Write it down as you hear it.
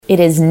It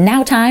is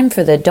now time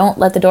for the Don't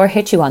Let the Door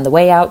Hit You on the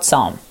Way Out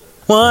psalm.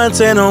 Once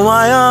in a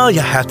while,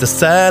 you have to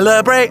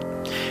celebrate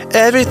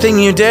everything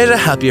you did to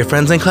help your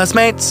friends and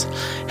classmates.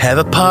 Have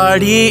a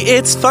party,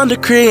 it's fun to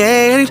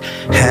create.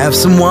 Have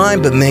some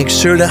wine, but make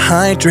sure to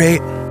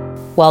hydrate.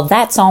 Well,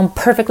 that psalm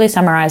perfectly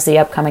summarized the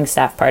upcoming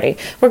staff party.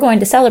 We're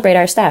going to celebrate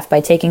our staff by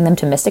taking them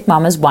to Mystic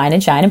Mama's Wine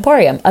and Shine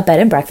Emporium, a bed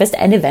and breakfast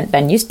and event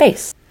venue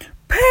space.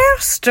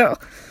 Pastor,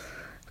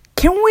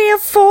 can we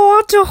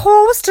afford to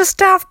host a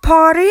staff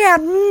party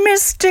at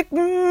Mystic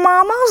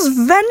Mama's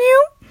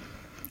venue?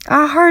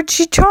 I heard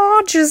she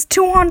charges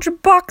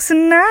 $200 a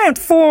night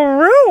for a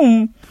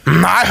room.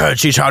 I heard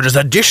she charges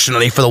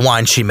additionally for the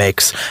wine she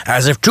makes,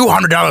 as if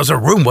 $200 a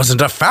room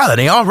wasn't a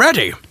felony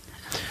already.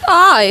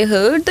 I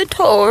heard the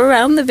tour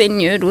around the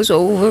vineyard was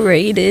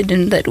overrated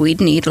and that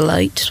we'd need a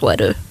light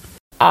sweater.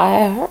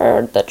 I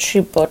heard that she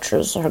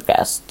butchers her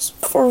guests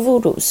for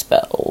voodoo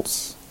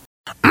spells.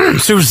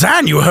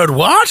 Suzanne, you heard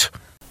what?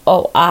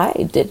 Oh,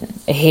 I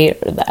didn't hear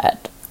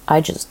that. I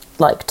just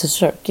like to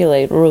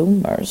circulate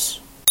rumors.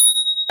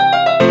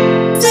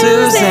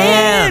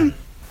 Suzanne!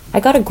 I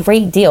got a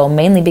great deal,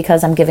 mainly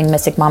because I'm giving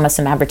Mystic Mama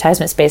some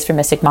advertisement space for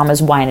Mystic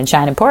Mama's Wine and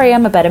Shine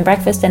Emporium, a bed and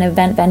breakfast and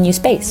event venue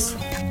space.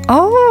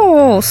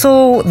 Oh,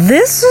 so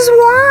this is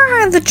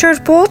why the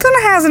Church Bulletin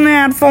has an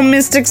ad for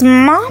Mystic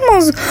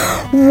Mama's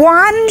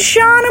Wine and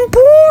Shine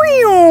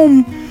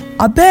Emporium,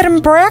 a bed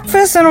and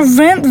breakfast and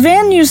event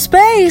venue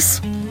space.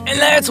 And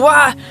that's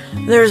why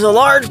there's a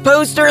large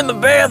poster in the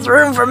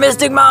bathroom for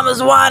Mystic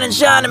Mama's Wine and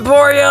Shine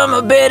Emporium,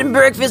 a bed and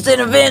breakfast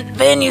and event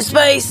venue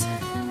space.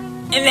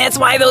 And that's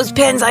why those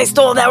pens I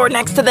stole that were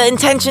next to the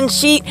intention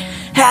sheet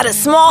had a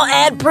small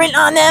ad print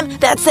on them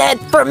that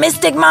said, for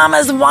Mystic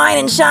Mama's Wine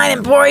and Shine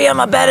Emporium,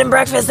 a bed and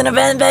breakfast and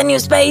event venue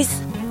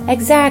space.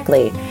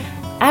 Exactly.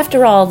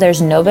 After all,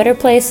 there's no better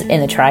place in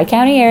the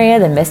Tri-County area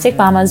than Mystic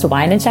Mama's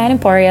Wine and Shine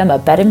Emporium, a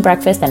bed and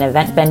breakfast and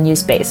event venue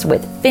space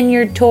with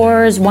vineyard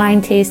tours,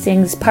 wine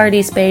tastings,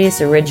 party space,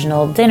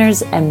 original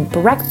dinners, and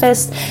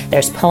breakfast.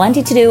 There's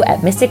plenty to do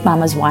at Mystic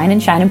Mama's Wine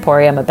and Shine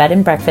Emporium, a bed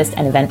and breakfast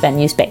and event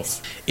venue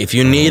space. If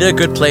you need a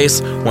good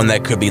place, one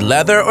that could be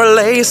leather or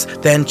lace,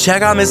 then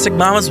check out Mystic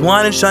Mama's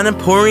Wine and Shine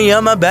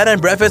Emporium, a bed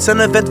and breakfast and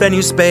event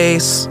venue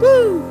space.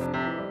 Woo!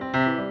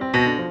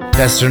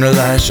 Pastor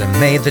Elijah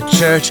made the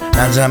church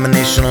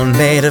non-denominational and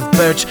made of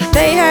birch.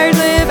 They hired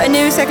Liv, a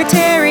new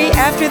secretary,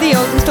 after the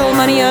old one stole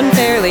money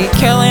unfairly.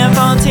 Carol Ann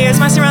volunteers,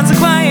 my surrounds the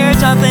choir.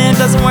 Jonathan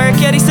doesn't work,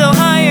 yet he's still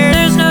hired.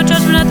 There's no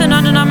judgment at the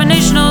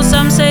non-denominational.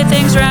 Some say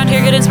things around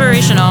here get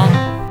inspirational.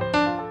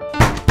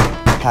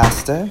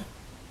 Pastor,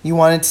 you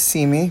wanted to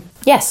see me?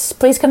 Yes,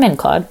 please come in,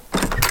 Claude.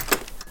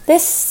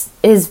 This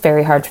is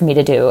very hard for me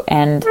to do,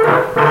 and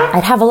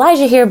I'd have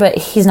Elijah here, but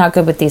he's not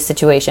good with these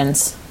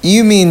situations.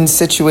 You mean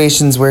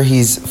situations where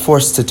he's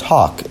forced to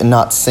talk and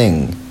not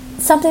sing?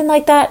 Something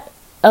like that.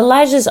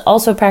 Elijah's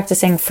also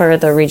practicing for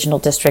the Regional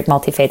District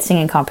Multi-Faith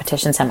Singing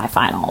Competition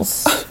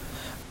semifinals.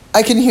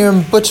 I can hear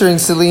him butchering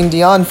Celine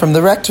Dion from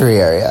the rectory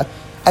area,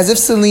 as if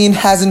Celine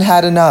hasn't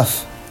had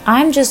enough.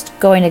 I'm just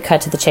going to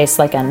cut to the chase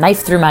like a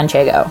knife through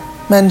manchego.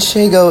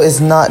 Manchego is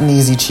not an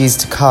easy cheese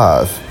to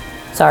carve.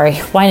 Sorry,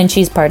 wine and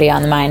cheese party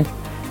on the mind.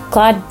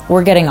 Claude,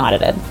 we're getting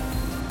audited.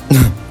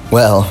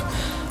 Well,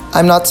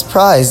 I'm not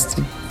surprised.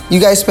 You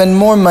guys spend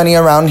more money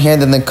around here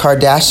than the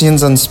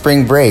Kardashians on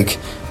spring break.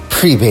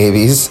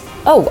 Pre-babies.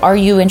 Oh, are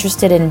you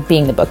interested in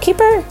being the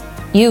bookkeeper?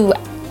 You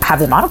have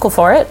the monocle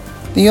for it.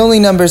 The only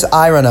numbers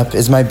I run up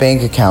is my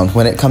bank account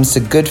when it comes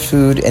to good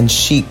food and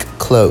chic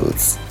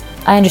clothes.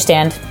 I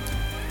understand.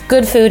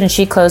 Good food and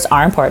chic clothes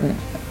are important.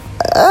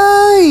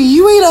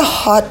 You ate a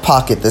Hot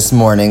Pocket this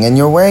morning and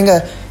you're wearing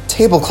a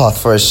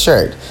tablecloth for a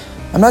shirt.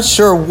 I'm not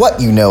sure what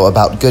you know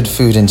about good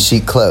food and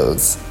chic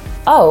clothes.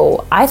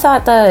 Oh, I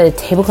thought the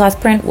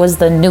tablecloth print was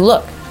the new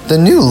look. The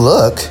new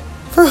look?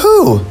 For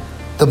who?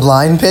 The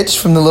blind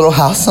bitch from the Little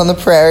House on the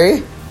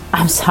Prairie?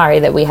 I'm sorry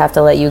that we have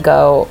to let you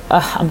go.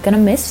 I'm gonna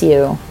miss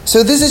you.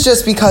 So this is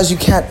just because you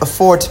can't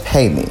afford to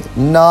pay me,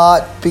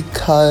 not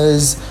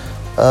because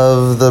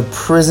of the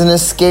prison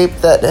escape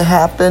that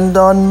happened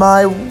on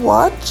my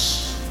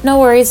watch? No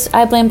worries.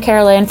 I blame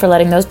Carol Ann for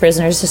letting those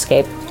prisoners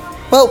escape.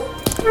 Well,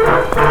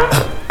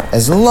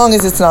 as long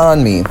as it's not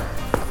on me.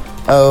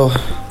 Oh,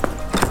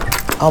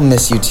 I'll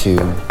miss you too.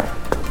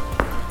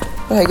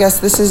 But I guess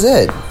this is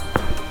it.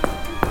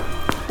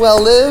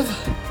 Well, Liv,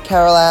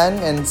 Carol Ann,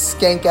 and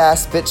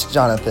skank-ass bitch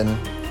Jonathan,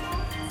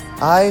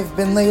 I've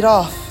been laid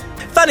off.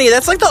 Funny,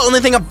 that's like the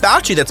only thing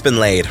about you that's been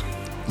laid.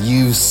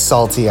 You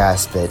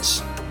salty-ass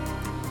bitch.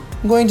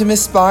 I'm going to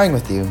miss sparring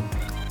with you.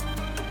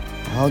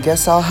 I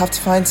guess I'll have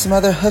to find some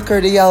other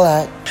hooker to yell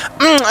at.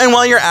 And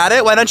while you're at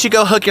it, why don't you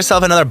go hook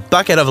yourself another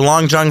bucket of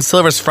Long John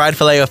Silver's fried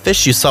filet of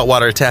fish, you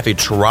saltwater taffy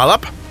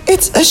trollop?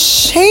 It's a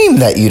shame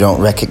that you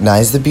don't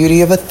recognize the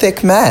beauty of a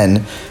thick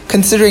man,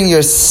 considering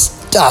you're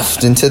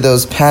stuffed into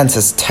those pants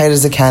as tight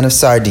as a can of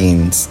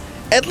sardines.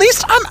 At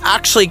least I'm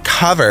actually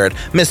covered,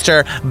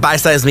 Mr.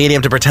 Bi-size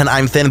medium to pretend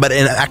I'm thin, but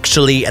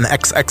actually an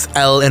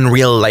XXL in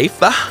real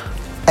life.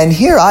 And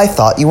here I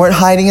thought you weren't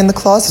hiding in the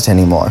closet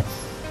anymore.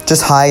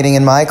 Just hiding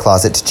in my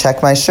closet to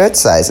check my shirt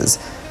sizes.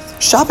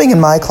 Shopping in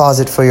my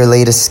closet for your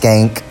latest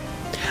skank.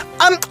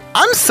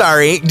 I'm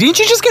sorry. Didn't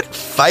you just get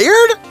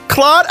fired,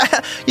 Claude?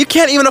 You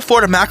can't even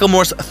afford a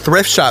Macklemore's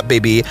thrift shop,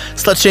 baby.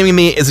 Slut-shaming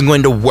me isn't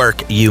going to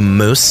work, you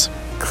moose.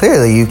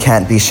 Clearly you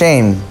can't be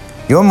shamed.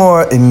 You're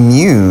more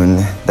immune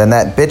than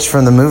that bitch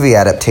from the movie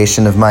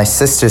adaptation of My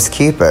Sister's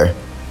Keeper.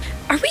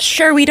 Are we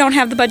sure we don't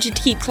have the budget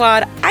to keep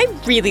Claude? I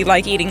really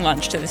like eating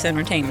lunch to this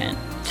entertainment.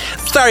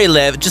 Sorry,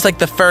 Liv. Just like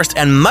the first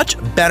and much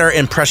better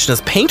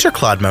impressionist painter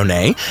Claude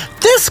Monet,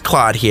 this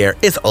Claude here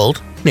is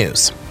old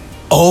news.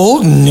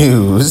 Old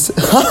news?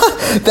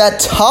 That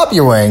top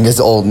you're wearing is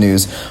old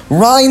news.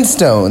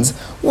 Rhinestones.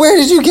 Where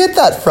did you get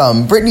that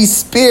from? Britney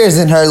Spears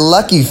in her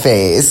lucky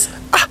phase.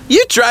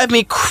 You drive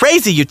me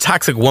crazy, you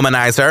toxic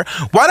womanizer.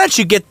 Why don't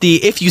you get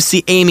the if you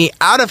see Amy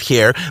out of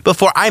here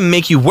before I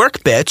make you work,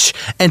 bitch?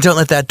 And don't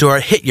let that door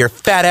hit your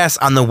fat ass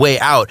on the way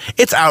out.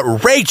 It's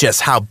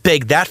outrageous how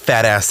big that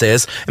fat ass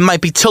is. It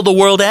might be till the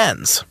world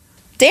ends.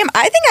 Damn,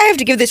 I think I have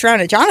to give this round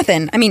to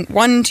Jonathan. I mean,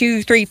 1,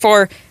 2, 3,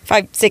 4,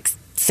 5, 6,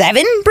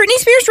 7 Britney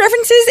Spears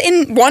references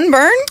in one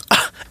burn?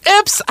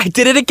 Oops, I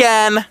did it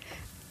again.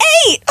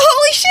 8!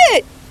 Holy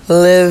shit!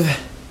 Liv,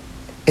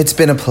 it's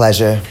been a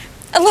pleasure.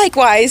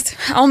 Likewise.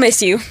 I'll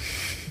miss you.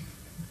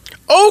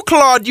 Oh,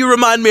 Claude, you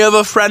remind me of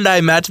a friend I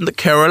met in the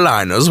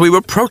Carolinas. We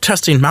were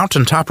protesting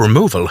mountaintop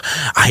removal.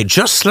 I had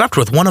just slept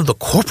with one of the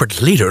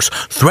corporate leaders,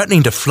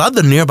 threatening to flood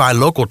the nearby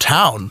local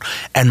town.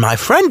 And my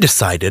friend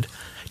decided,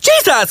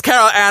 Jesus,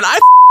 Carol Ann, I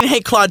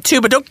hate Claude too,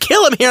 but don't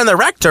kill him here in the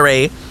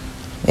rectory.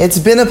 It's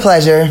been a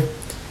pleasure.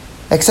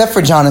 Except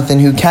for Jonathan,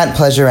 who can't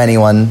pleasure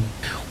anyone.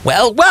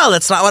 Well,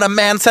 that's not what a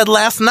man said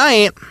last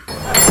night.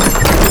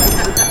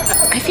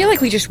 I feel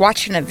like we just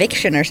watched an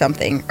eviction or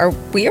something. Are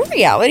we a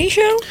reality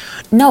show?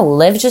 No,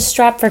 Liv just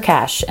strapped for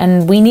cash,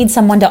 and we need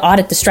someone to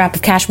audit the strap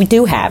of cash we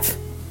do have.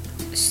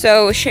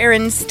 So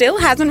Sharon still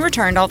hasn't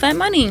returned all that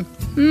money.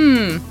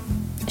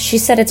 She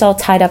said it's all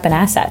tied up in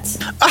assets.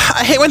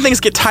 I hate when things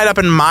get tied up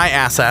in my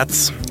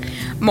assets.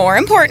 More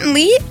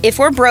importantly, if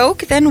we're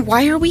broke, then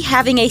why are we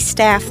having a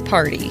staff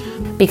party?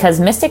 Because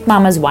Mystic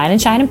Mama's Wine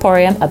and Shine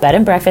Emporium, a bed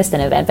and breakfast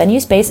and event venue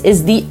space,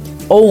 is the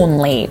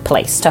only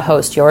place to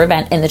host your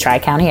event in the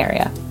Tri-County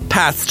area.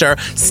 Pastor,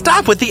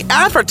 stop with the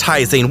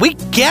advertising. We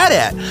get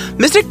it.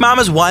 Mystic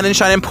Mama's Wine and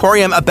Shine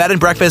Emporium, a bed and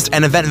breakfast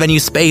and event venue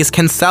space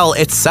can sell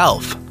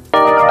itself.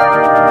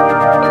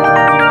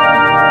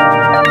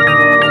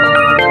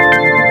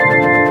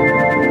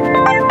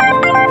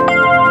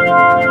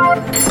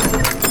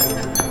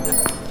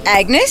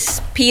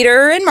 Agnes,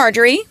 Peter and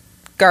Marjorie,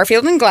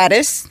 Garfield and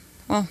Gladys.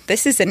 Well,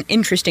 this is an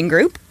interesting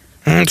group.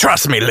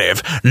 Trust me,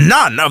 Liv,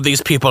 none of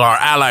these people are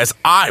allies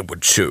I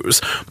would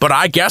choose, but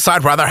I guess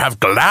I'd rather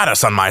have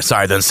Gladys on my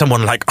side than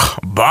someone like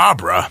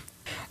Barbara.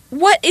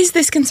 What is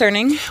this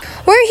concerning?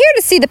 We're here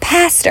to see the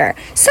pastor.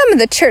 Some of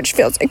the church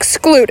feels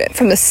excluded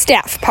from the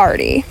staff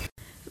party.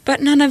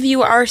 But none of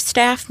you are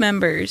staff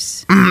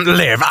members.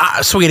 Liv,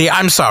 sweetie,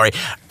 I'm sorry.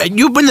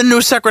 You've been the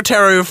new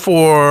secretary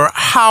for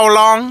how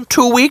long?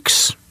 2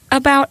 weeks?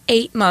 About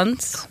 8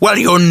 months. Well,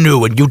 you're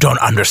new and you don't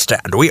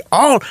understand. We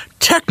all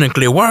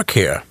technically work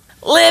here.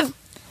 Liv,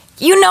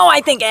 you know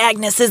I think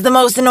Agnes is the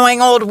most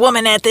annoying old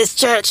woman at this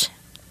church.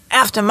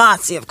 After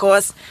Motsy, of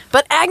course.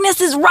 But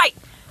Agnes is right.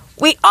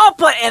 We all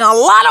put in a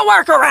lot of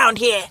work around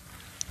here.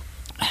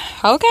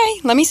 Okay,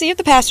 let me see if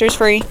the pastor's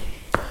free.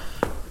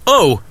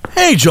 Oh,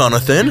 hey,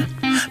 Jonathan.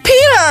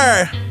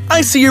 Peter!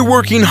 I see you're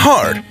working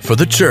hard for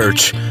the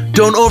church.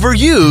 Don't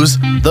overuse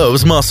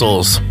those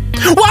muscles.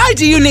 Why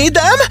do you need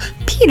them?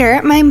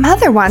 Peter, my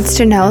mother wants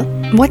to know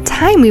what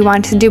time we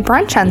want to do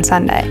brunch on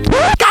Sunday.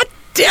 God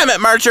damn it,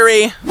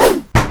 Marjorie!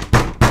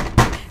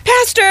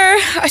 Pastor,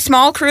 a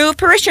small crew of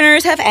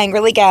parishioners have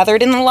angrily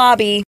gathered in the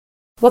lobby.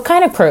 What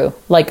kind of crew?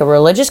 Like a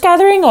religious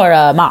gathering or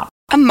a mob?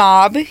 A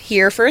mob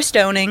here for a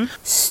stoning.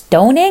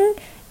 Stoning?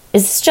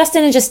 Is this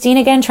Justin and Justine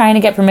again trying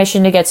to get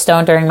permission to get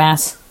stoned during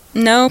Mass?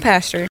 No,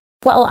 Pastor.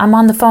 Well, I'm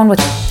on the phone with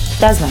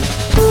Desmond.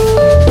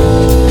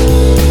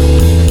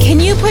 Can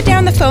you put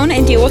down the phone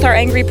and deal with our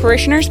angry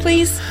parishioners,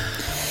 please?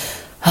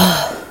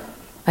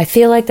 I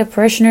feel like the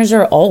parishioners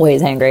are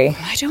always angry.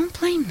 I don't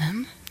blame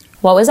them.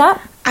 What was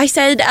that? I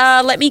said,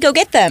 let me go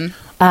get them.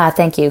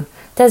 Thank you.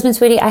 Desmond,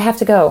 sweetie, I have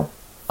to go.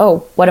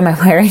 Oh, what am I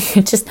wearing?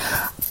 Just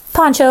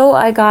poncho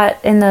I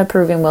got in the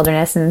Peruvian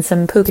wilderness and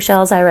some puka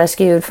shells I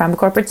rescued from a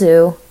corporate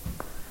zoo.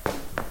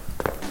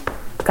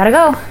 Gotta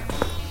go.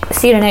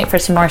 See you tonight for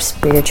some more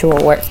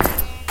spiritual work.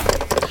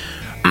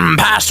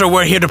 Pastor,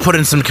 we're here to put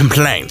in some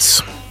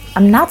complaints.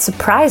 I'm not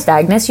surprised,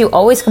 Agnes. You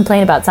always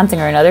complain about something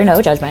or another.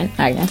 No judgment,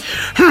 Agnes.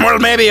 Well,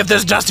 maybe if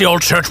this dusty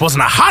old church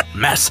wasn't a hot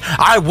mess,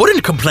 I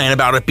wouldn't complain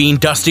about it being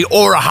dusty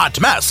or a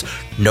hot mess.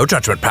 No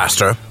judgment,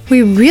 Pastor.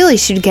 We really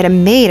should get a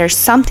maid or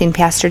something,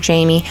 Pastor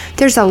Jamie.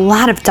 There's a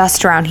lot of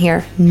dust around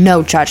here.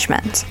 No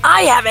judgment.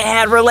 I haven't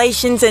had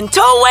relations in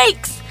 2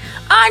 weeks.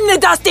 I'm the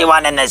dusty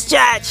one in this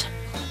church.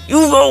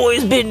 You've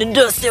always been the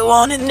dusty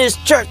one in this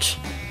church.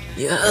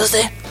 You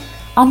hussy.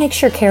 I'll make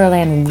sure Carol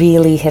Ann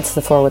really hits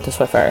the floor with the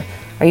Swiffer.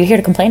 Are you here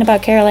to complain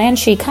about Carol Ann?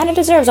 She kind of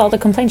deserves all the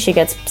complaints she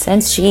gets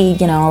since she,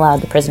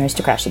 allowed the prisoners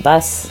to crash the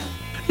bus.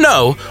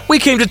 No, we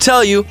came to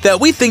tell you that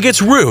we think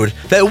it's rude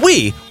that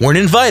we weren't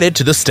invited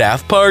to the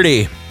staff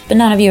party. But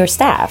none of you are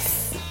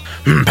staff.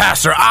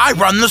 Pastor, I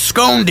run the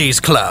Scone Days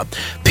Club.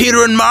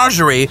 Peter and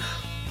Marjorie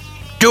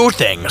do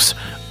things.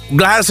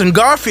 Gladys and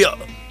Garfield...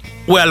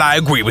 Well, I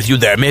agree with you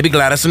there. Maybe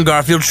Gladys and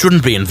Garfield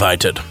shouldn't be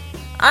invited.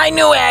 I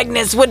knew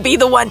Agnes would be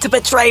the one to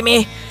betray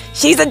me.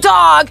 She's a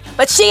dog,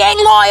 but she ain't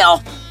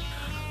loyal.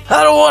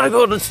 I don't want to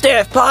go to the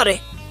staff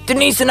party.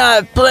 Denise and I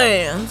have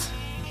plans.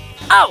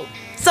 Oh,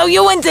 so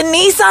you and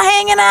Denise are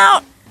hanging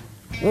out?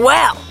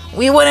 Well,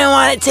 we wouldn't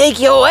want to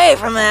take you away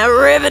from that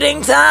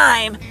riveting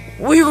time.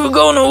 We were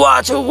going to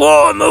watch a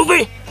war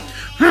movie.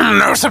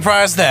 No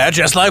surprise there.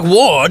 Just like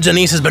war,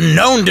 Denise has been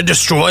known to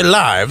destroy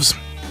lives.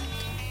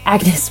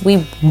 Agnes,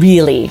 we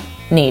really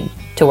need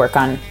to work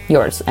on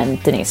yours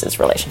and Denise's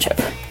relationship.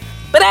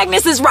 But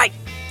Agnes is right.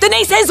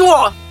 Denise is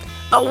war.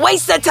 A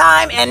waste of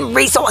time and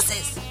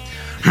resources.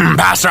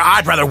 Pastor,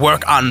 I'd rather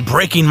work on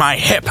breaking my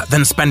hip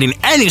than spending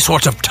any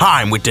sort of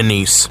time with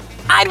Denise.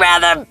 I'd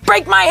rather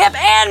break my hip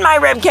and my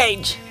rib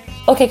cage.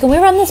 Okay, can we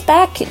run this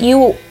back?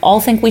 You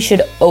all think we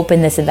should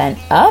open this event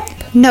up?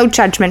 No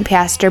judgment,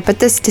 Pastor, but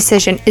this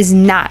decision is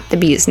not the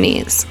bee's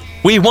knees.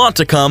 We want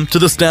to come to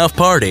the staff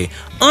party.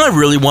 I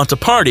really want to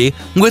party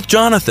with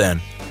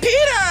Jonathan.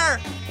 Peter!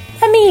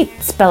 Let me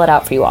spell it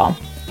out for you all.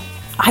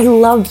 I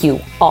love you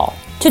all,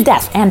 to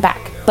death and back.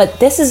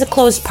 But this is a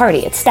closed party.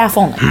 It's staff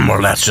only.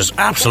 Well, that's just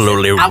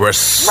absolutely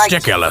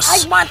ridiculous.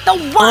 I want the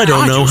one. I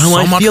don't know how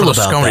I feel about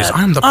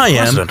that. I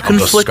am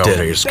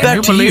conflicted.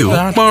 Back to you,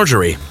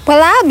 Marjorie.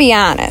 Well, I'll be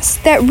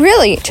honest. That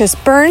really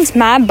just burns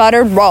my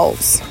buttered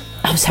rolls.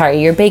 I'm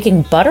sorry, you're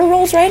baking butter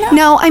rolls right now?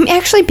 No, I'm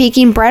actually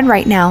baking bread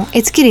right now.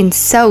 It's getting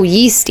so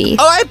yeasty.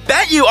 Oh, I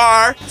bet you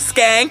are,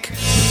 skank.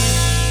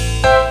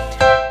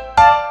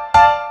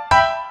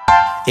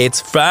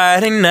 It's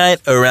Friday night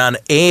around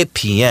 8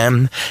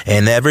 p.m.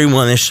 and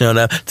everyone has showed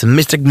up to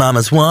Mystic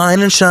Mama's Wine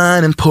and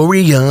Shine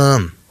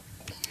Emporium.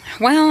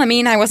 Well,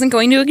 I wasn't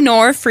going to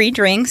ignore free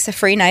drinks, a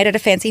free night at a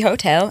fancy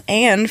hotel,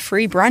 and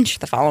free brunch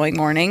the following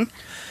morning.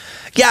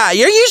 Yeah,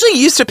 you're usually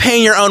used to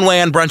paying your own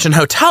way on brunch in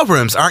hotel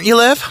rooms, aren't you,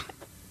 Liv?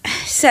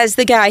 Says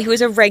the guy who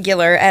is a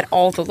regular at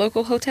all the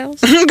local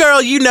hotels.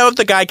 Girl, you know if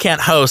the guy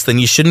can't host, then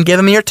you shouldn't give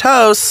him your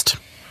toast.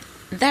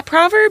 That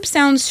proverb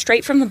sounds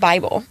straight from the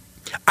Bible.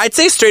 I'd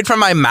say straight from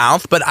my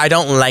mouth, but I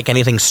don't like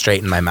anything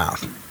straight in my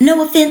mouth.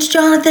 No offense,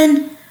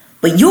 Jonathan,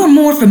 but you're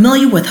more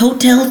familiar with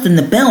hotels than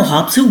the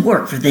bellhops who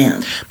work for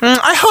them.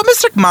 I hope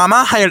Mystic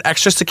Mama hired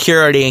extra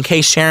security in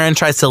case Sharon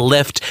tries to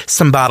lift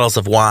some bottles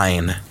of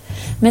wine.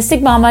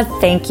 Mystic Mama,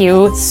 thank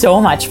you so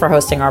much for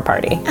hosting our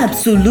party.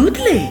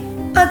 Absolutely.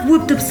 I've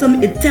whipped up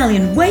some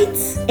Italian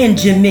whites and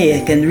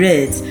Jamaican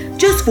reds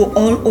just for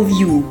all of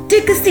you.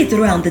 Take a seat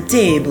around the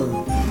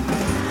table.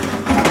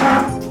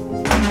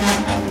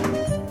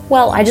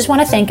 Well, I just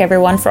want to thank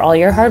everyone for all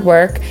your hard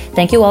work.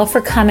 Thank you all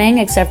for coming,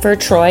 except for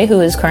Troy, who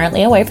is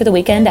currently away for the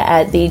weekend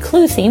at the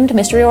Clue-themed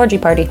Mystery Orgy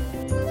Party.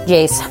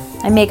 Yes,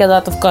 I make a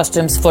lot of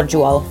costumes for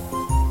you all.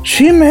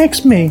 She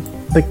makes me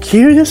the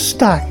cutest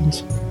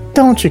stockings.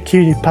 Don't you,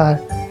 cutie pie?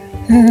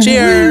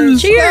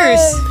 Cheers!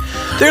 Cheers!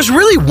 There's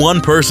really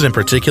one person in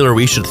particular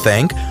we should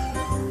thank.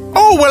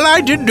 Oh, well, I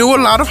did do a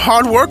lot of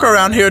hard work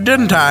around here,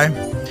 didn't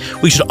I?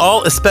 We should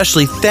all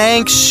especially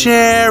thank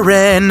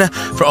Sharon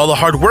for all the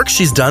hard work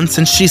she's done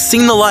since she's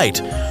seen the light.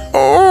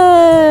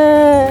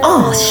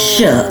 Oh,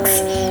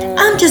 shucks.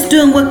 I'm just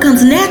doing what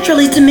comes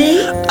naturally to me.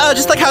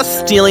 Just like how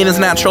stealing is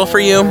natural for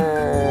you.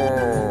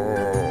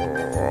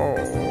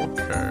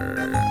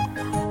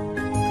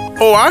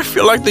 Oh, I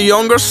feel like the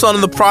younger son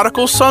in the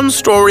prodigal son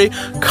story,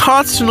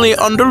 constantly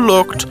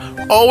underlooked,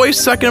 always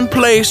second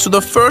place to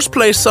the first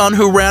place son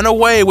who ran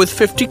away with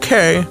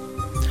 $50K.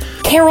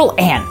 Carol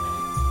Ann,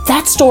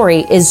 that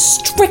story is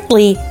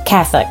strictly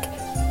Catholic.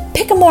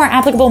 Pick a more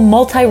applicable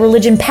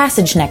multi-religion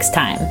passage next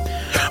time.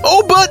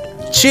 Oh,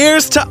 but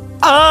cheers to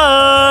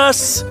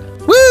us!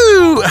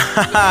 Woo!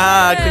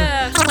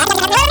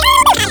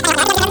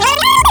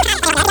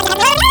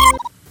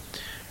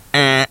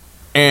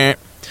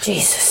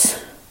 Jesus.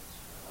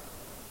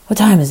 What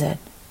time is it?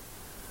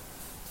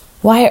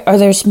 Why are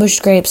there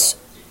smushed grapes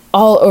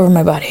all over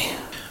my body?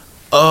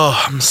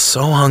 Oh, I'm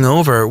so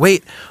hungover.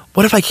 Wait,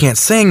 what if I can't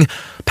sing?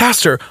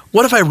 Pastor,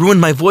 what if I ruined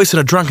my voice in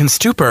a drunken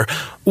stupor?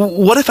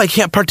 What if I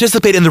can't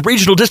participate in the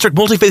regional district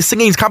multi-faith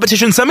singing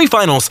competition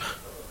semifinals?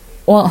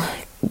 Well,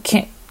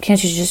 can't you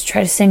just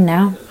try to sing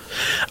now?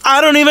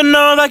 I don't even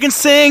know if I can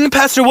sing.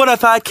 Pastor, what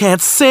if I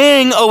can't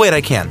sing? Oh, wait, I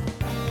can.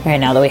 All right,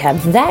 now that we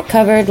have that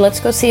covered, let's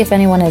go see if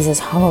anyone is as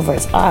hungover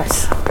as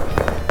us.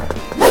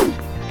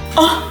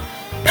 Oh,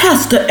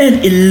 Pastor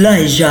and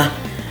Elijah,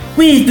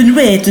 we've been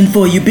waiting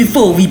for you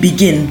before we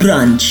begin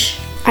brunch.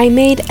 I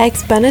made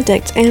Eggs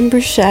Benedict and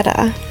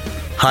bruschetta.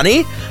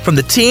 Honey, from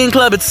the teen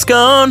club at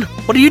Scone,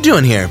 what are you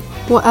doing here?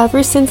 Well,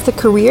 ever since the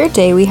career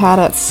day we had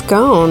at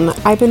Scone,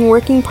 I've been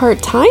working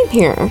part-time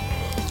here.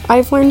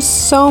 I've learned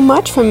so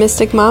much from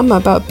Mystic Mama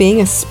about being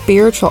a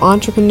spiritual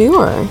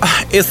entrepreneur.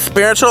 Is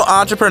spiritual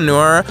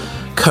entrepreneur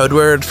code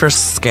word for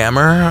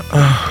scammer?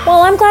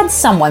 Well, I'm glad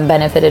someone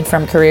benefited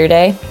from Career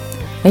Day.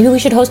 Maybe we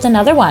should host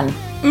another one.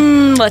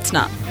 Let's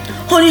not.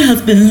 Honey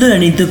has been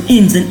learning the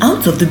ins and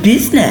outs of the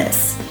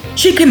business.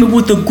 She came up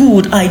with a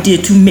good idea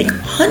to make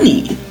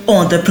honey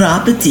on the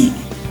property.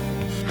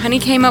 Honey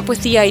came up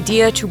with the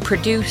idea to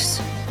produce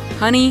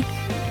honey.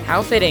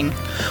 How fitting.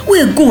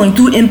 We're going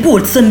to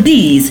import some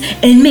bees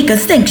and make a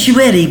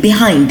sanctuary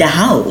behind the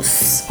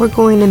house. We're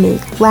going to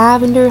make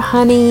lavender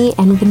honey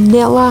and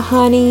vanilla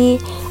honey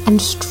and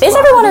strawberry. Is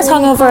everyone as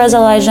hungover as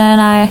Elijah and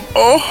I?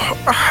 Oh,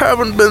 I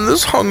haven't been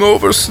this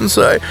hungover since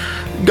I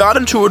got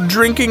into a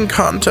drinking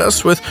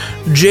contest with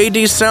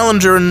J.D.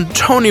 Salinger and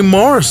Toni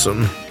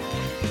Morrison.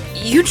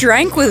 You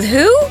drank with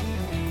who?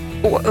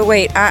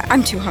 Wait,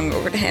 I'm too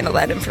hungover to handle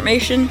that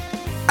information.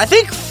 I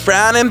think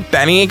Fran and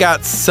Benny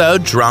got so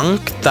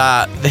drunk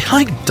that they,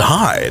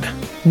 died.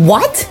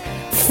 What?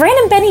 Fran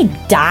and Benny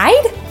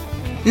died?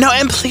 No,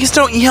 and please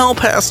don't yell,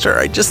 Pastor.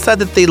 I just said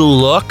that they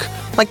look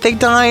like they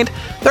died.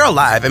 They're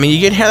alive. I mean, you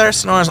can hear their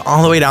snores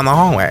all the way down the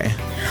hallway.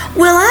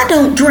 Well, I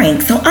don't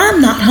drink, so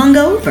I'm not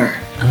hungover.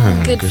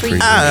 Good for you.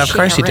 Of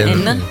course you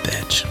didn't,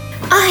 bitch.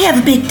 I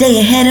have a big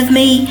day ahead of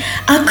me.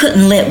 I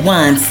couldn't let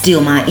wine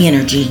steal my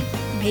energy.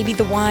 Maybe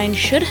the wine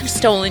should have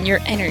stolen your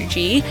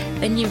energy.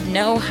 Then you'd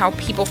know how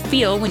people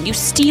feel when you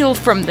steal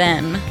from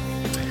them.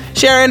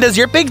 Sharon, does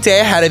your big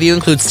day ahead of you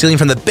include stealing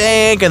from the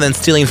bank, and then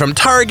stealing from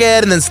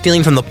Target, and then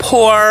stealing from the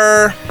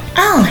poor?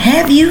 I'll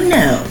have you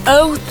know.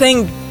 Oh,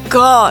 thank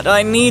God,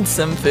 I need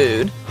some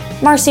food.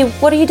 Marcy,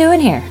 what are you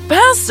doing here?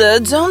 Pastor,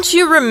 don't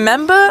you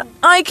remember?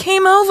 I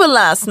came over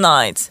last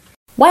night.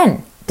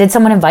 When? Did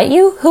someone invite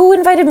you? Who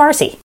invited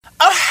Marcy?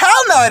 Oh, hell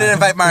no, I didn't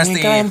invite Marcy. I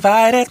think I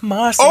invited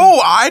Marcy.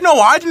 Oh, I know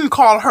I didn't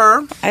call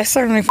her. I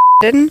certainly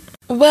didn't.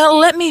 Well,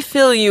 let me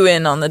fill you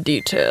in on the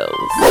details.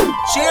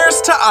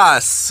 Cheers to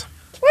us.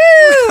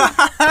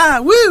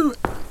 Woo! Woo!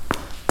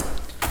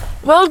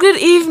 Well, good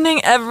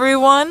evening,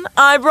 everyone.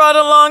 I brought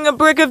along a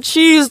brick of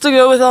cheese to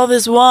go with all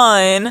this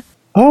wine.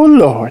 Oh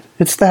Lord,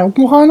 it's that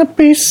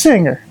wannabe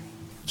singer.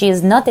 She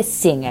is not a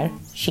singer.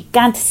 She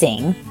can't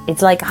sing.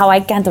 It's like how I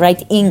can't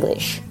write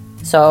English.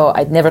 So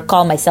I'd never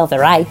call myself a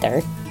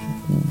writer.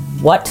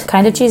 What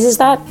kind of cheese is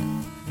that?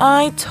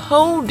 I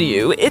told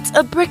you, it's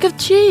a brick of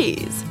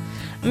cheese.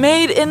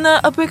 Made in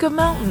the Abrikov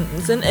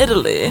Mountains in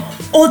Italy.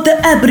 Oh, the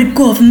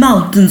Abrikov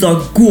Mountains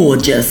are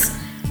gorgeous.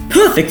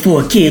 Perfect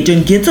for a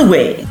Cajun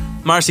getaway.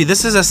 Marcy,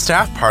 this is a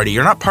staff party.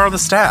 You're not part of the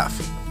staff.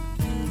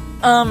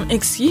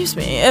 Excuse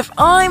me. If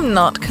I'm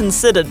not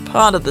considered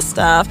part of the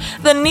staff,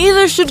 then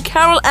neither should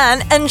Carol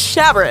Ann and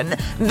Sharon.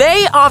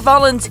 They are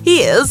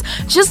volunteers,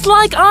 just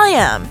like I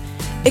am.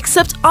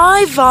 Except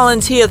I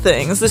volunteer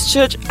things this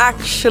church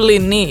actually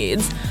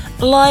needs,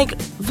 like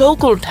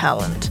vocal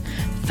talent,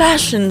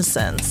 fashion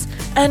sense,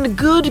 and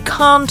good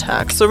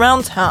contacts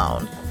around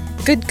town.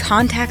 Good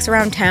contacts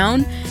around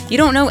town? You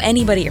don't know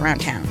anybody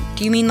around town.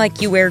 Do you mean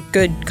like you wear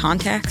good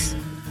contacts?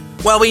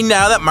 Well, we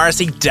know that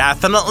Marcy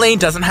definitely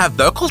doesn't have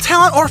vocal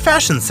talent or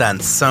fashion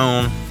sense,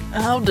 so...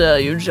 How dare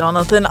you,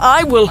 Jonathan?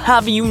 I will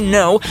have you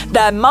know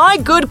that my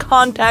good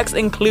contacts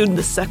include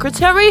the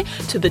secretary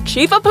to the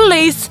chief of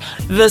police,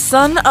 the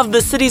son of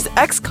the city's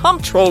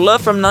ex-comptroller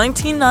from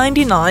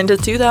 1999 to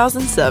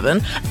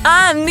 2007,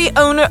 and the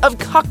owner of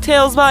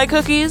Cocktails by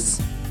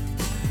Cookies.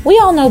 We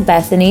all know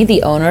Bethany,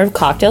 the owner of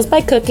Cocktails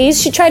by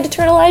Cookies. She tried to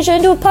turn Elijah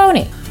into a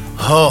pony.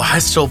 Oh, I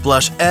still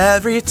blush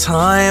every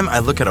time I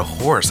look at a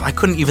horse. I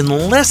couldn't even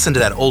listen to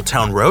that Old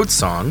Town Road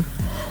song.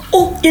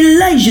 Oh,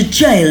 Elijah,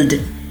 child.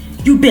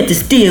 You better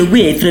stay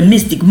away from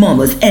Mystic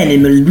Mama's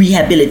animal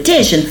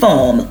rehabilitation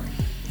farm.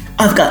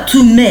 I've got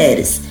 2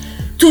 mares,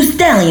 2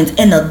 stallions,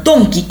 and a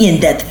donkey in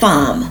that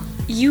farm.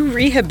 You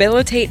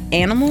rehabilitate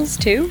animals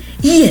too?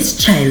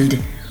 Yes, child.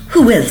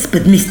 Who else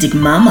but Mystic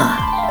Mama?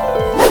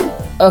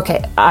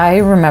 Okay, I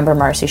remember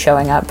Marcy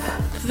showing up.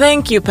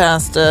 Thank you,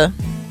 Pastor.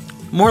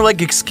 More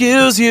like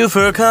excuse you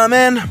for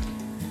coming.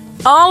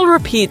 I'll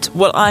repeat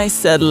what I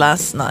said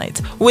last night.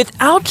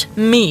 Without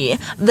me,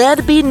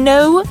 there'd be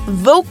no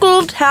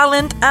vocal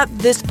talent at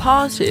this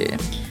party.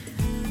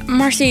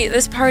 Marcy,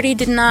 this party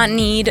did not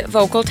need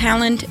vocal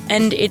talent,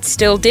 and it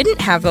still didn't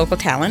have vocal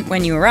talent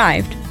when you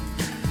arrived.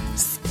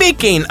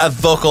 Speaking of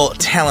vocal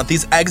talent,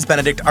 these Eggs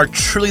Benedict are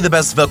truly the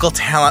best vocal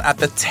talent at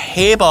the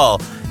table.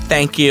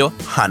 Thank you,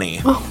 honey.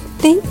 Oh,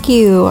 thank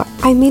you.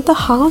 I made the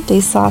holiday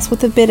sauce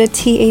with a bit of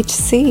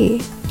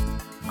THC.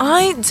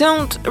 I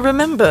don't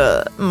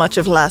remember much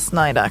of last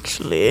night,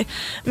 actually.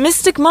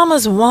 Mystic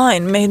Mama's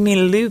wine made me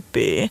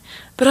loopy,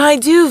 but I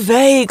do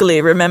vaguely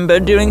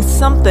remember doing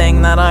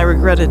something that I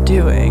regretted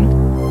doing.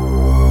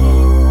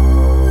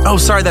 Oh,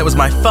 sorry, that was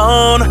my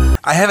phone.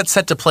 I have it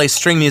set to play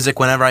string music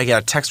whenever I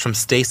get a text from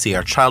Stacy,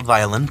 our child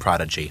violin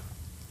prodigy.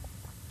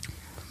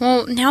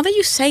 Well, now that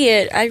you say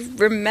it, I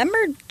remember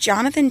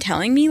Jonathan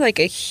telling me like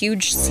a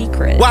huge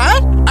secret.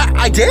 What?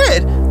 I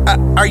did?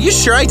 Are you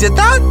sure I did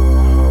that?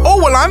 Oh,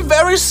 well, I'm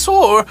very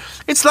sore.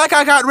 It's like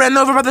I got ran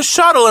over by the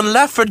shuttle and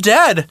left for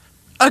dead.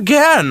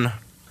 Again.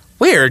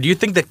 Weird. You'd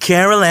think that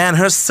Carol Ann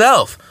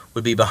herself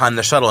would be behind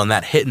the shuttle in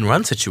that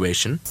hit-and-run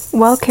situation.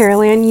 Well,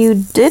 Carol Ann, you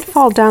did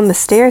fall down the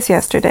stairs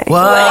yesterday.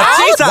 What?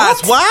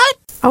 Jesus, what?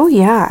 Oh,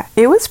 yeah.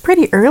 It was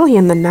pretty early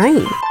in the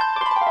night.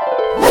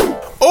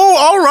 Oh,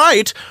 all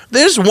right.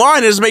 This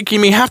wine is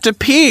making me have to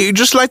pee,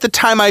 just like the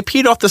time I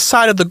peed off the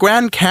side of the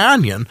Grand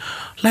Canyon.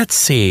 Let's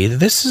see.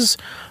 This is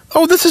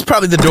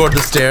probably the door to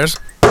the stairs.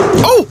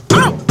 Oh,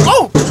 ow,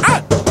 oh,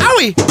 ah,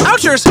 owie,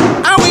 ouchers,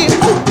 owie,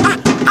 oh, ah,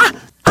 ah,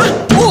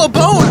 ah, oh, a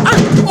bone, ah,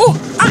 oh,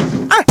 ah,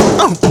 ah,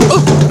 oh, oh,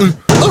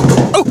 oh,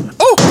 oh,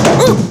 oh,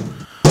 oh,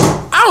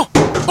 ow,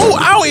 oh,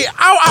 owie,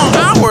 ow,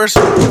 ow, hours.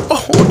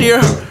 Oh,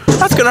 dear,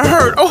 that's gonna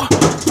hurt. Oh,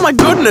 my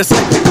goodness.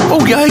 Oh,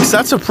 yikes,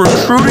 that's a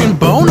protruding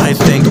bone, I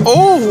think.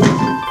 Oh.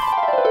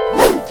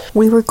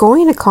 We were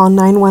going to call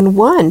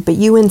 911, but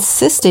you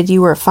insisted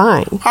you were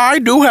fine. I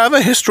do have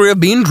a history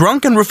of being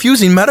drunk and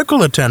refusing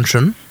medical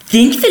attention.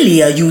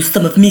 Thankfully, I used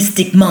some of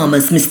Mystic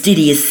Mama's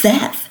mysterious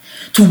salve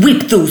to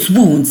whip those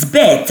wounds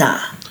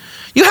better.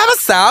 You have a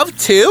salve,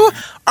 too?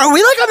 Are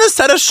we like on the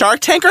set of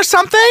Shark Tank or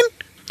something?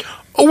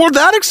 Oh, well,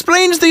 that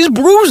explains these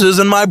bruises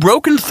and my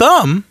broken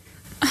thumb.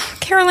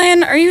 Carol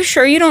Ann, are you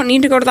sure you don't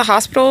need to go to the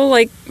hospital,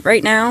 like,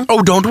 right now?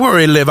 Oh, don't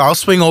worry, Liv. I'll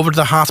swing over to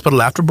the hospital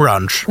after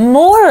brunch.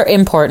 More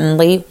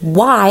importantly,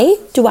 why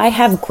do I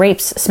have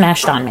grapes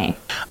smashed on me?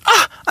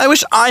 Ah, I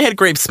wish I had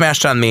grapes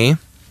smashed on me.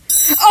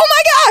 Oh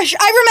my gosh,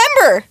 I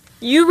remember!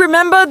 You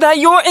remember that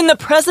you're in the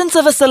presence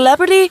of a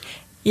celebrity?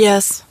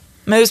 Yes.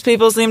 Most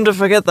people seem to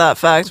forget that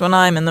fact when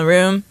I'm in the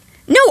room.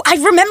 No, I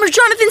remember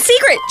Jonathan's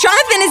secret!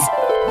 Jonathan is...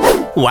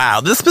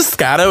 Wow, this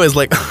Moscato is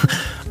like...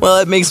 Well,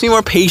 it makes me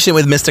more patient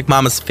with Mystic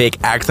Mama's fake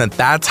accent.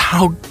 That's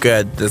how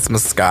good this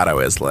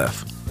Moscato is,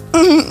 Liv.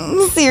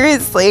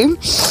 Seriously.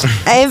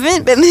 I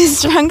haven't been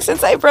this drunk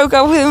since I broke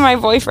up with my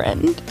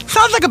boyfriend.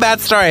 Sounds like a bad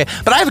story,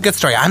 but I have a good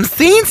story. I'm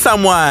seeing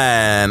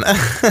someone.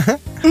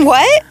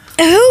 What?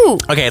 Who?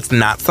 Okay, it's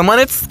not someone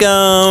at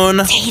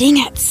Scone.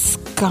 Dating at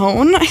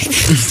Scone?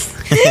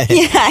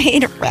 Yeah,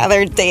 I'd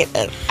rather date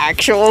an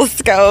actual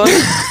Scone.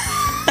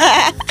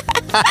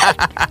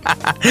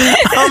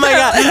 Oh my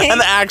god,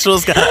 an actual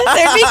Scone.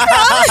 There'd be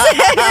crumbs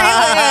everywhere.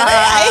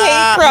 I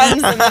hate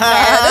crumbs in the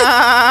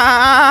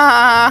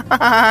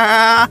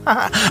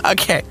bed.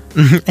 Okay,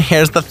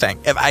 here's the thing.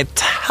 If I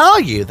tell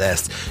you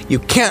this, you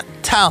can't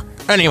tell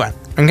anyone,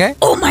 okay?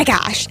 Oh my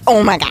gosh.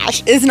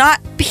 It's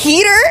not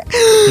Peter?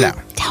 No.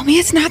 Tell me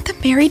it's not the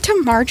Married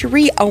to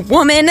Marjorie, a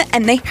woman,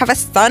 and they have a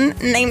son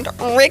named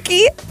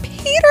Ricky?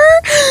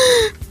 Peter?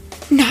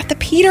 Not the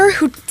Peter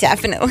who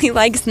definitely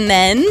likes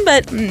men,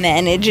 but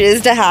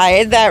manages to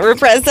hide that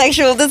repressed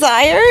sexual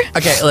desire?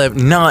 Okay, Liv,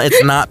 no,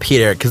 it's not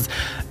Peter,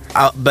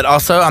 but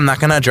also I'm not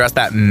going to address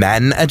that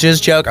men edges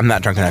joke. I'm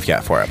not drunk enough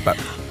yet for it, but...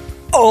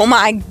 Oh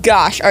my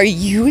gosh, are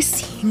you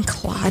seeing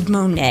Claude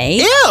Monet?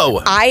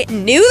 Ew! I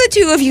knew the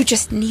two of you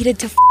just needed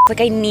to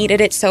like I needed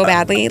it so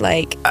badly,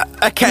 like...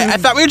 Okay, I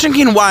thought we were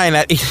drinking wine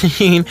at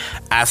eating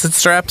acid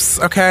strips,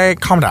 okay?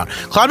 Calm down.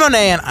 Claude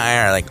Monet and I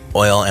are like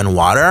oil and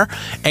water,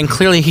 and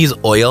clearly he's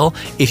oil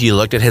if you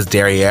looked at his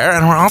derriere,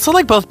 and we're also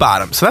like both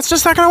bottoms, so that's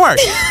just not gonna work.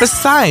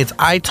 Besides,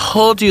 I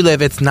told you,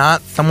 Liv, it's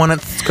not someone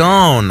at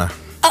Scone.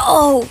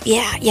 Oh,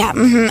 yeah,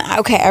 mm-hmm.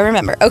 Okay, I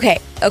remember. Okay.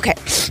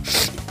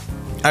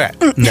 Okay,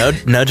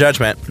 no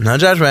judgment. No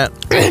judgment.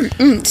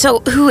 So,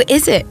 who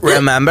is it?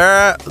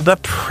 Remember the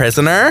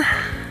prisoner?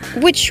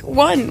 Which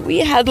one? We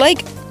had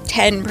like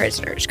 10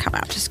 prisoners come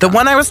out to The Scone.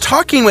 one I was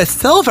talking with,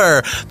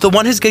 Silver. The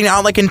one who's getting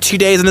out like in 2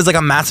 days and is like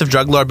a massive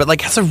drug lord, but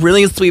like has a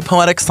really sweet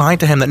poetic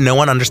side to him that no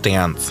one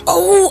understands.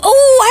 Oh,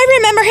 I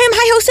remember him.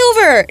 Hi-ho,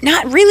 Silver.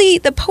 Not really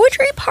the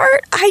poetry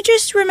part. I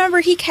just remember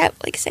he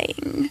kept like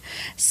saying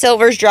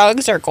Silver's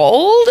drugs are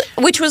gold,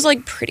 which was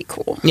like pretty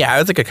cool. Yeah,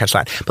 it was a good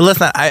catchline. But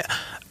listen,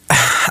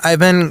 I've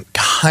been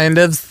kind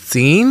of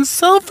seeing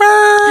Silver.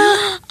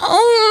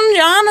 Oh,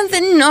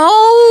 Jonathan,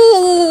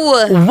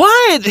 no.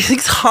 What?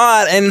 He's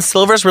hot and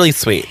Silver's really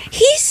sweet.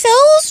 He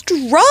sells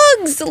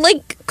drugs,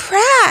 like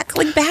crack,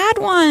 like bad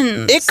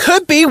ones. It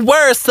could be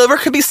worse. Silver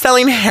could be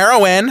selling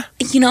heroin.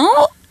 You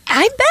know,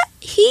 I bet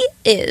he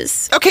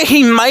is. Okay,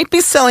 he might be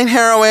selling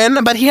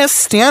heroin, but he has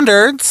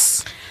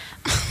standards.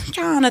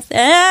 Jonathan,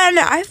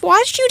 I've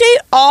watched you date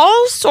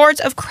all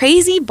sorts of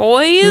crazy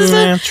boys.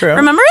 Yeah, true.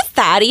 Remember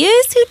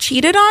Thaddeus who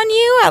cheated on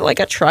you at like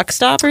a truck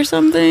stop or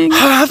something?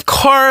 Of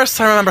course,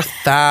 I remember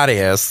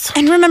Thaddeus.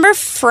 And remember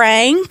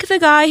Frank, the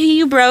guy who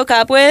you broke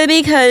up with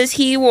because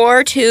he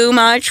wore too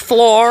much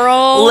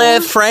floral?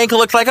 Liv, Frank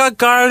looked like a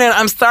garden.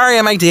 I'm sorry,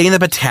 am I dating the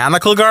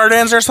botanical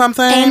gardens or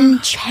something?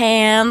 And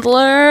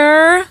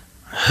Chandler.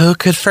 Who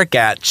could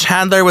forget?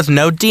 Chandler with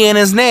no D in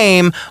his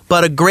name,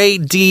 but a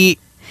great D.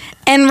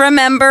 And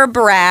remember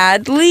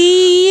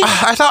Bradley?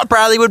 I thought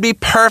Bradley would be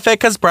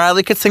perfect because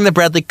Bradley could sing the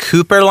Bradley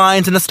Cooper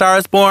lines in A Star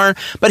Is Born,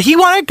 but he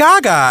wanted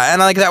Gaga, and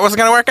like that wasn't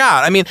going to work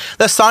out. I mean,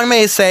 the song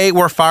may say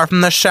we're far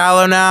from the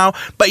shallow now,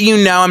 but you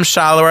know I'm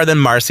shallower than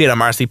Marcy at a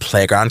Marcy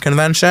playground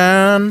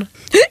convention.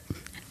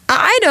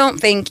 I don't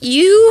think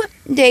you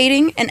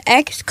dating an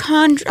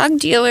ex-con drug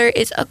dealer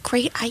is a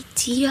great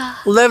idea.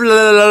 Liv.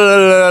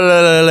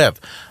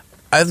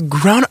 I've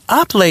grown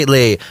up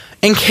lately,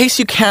 in case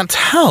you can't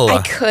tell.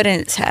 I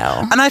couldn't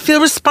tell. And I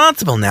feel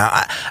responsible now.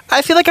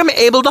 I feel like I'm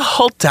able to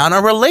hold down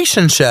a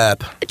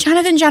relationship.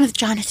 Jonathan.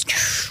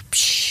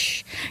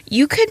 Shh.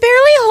 You could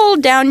barely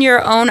hold down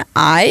your own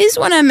eyes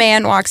when a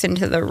man walks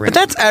into the room. But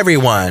that's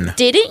everyone.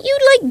 Didn't you,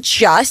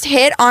 just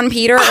hit on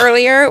Peter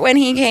earlier when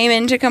he came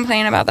in to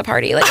complain about the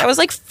party? That was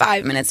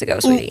 5 minutes ago,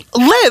 sweetie.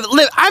 Liv,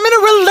 I'm in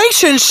a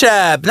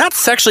relationship. Not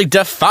sexually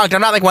defunct. I'm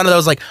not one of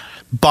those,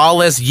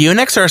 ballless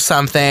eunuchs or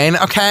something,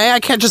 okay? I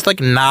can't just,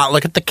 not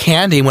look at the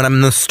candy when I'm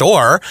in the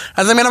store.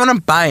 Doesn't mean I'm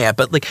gonna buy it,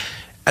 but,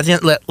 at the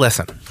end,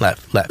 listen,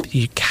 Liv,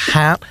 you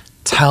can't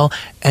tell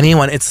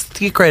anyone. It's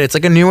secret. It's a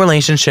new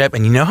relationship,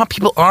 and you know how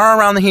people are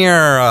around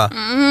here.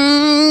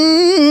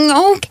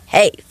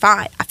 Okay,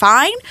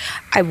 fine.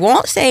 I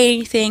won't say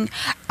anything.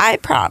 I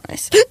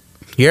promise.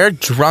 You're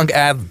drunk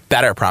at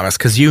better promise,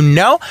 because you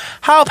know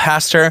how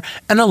Pastor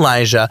and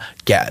Elijah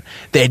get.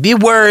 They'd be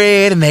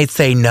worried, and they'd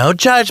say no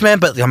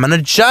judgment, but I'm going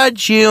to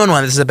judge you, and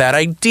when this is a bad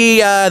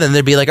idea, then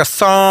there'd be a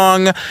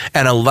song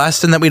and a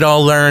lesson that we'd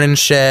all learn and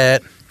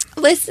shit.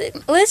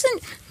 Listen.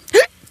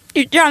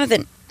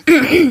 Jonathan,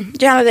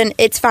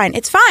 it's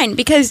fine,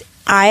 because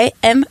I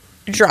am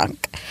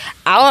drunk.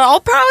 I'll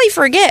probably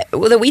forget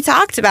that we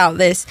talked about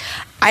this.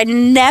 I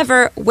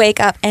never wake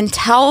up and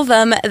tell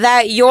them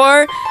that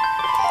you're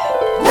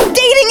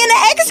dating an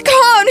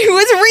ex-con who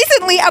was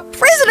recently a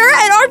prisoner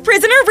at our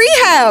prisoner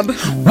rehab.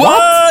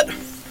 What?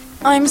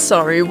 I'm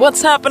sorry,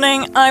 what's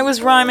happening? I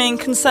was rhyming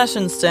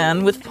concession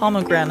stand with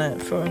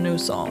pomegranate for a new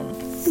song.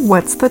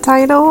 What's the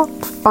title?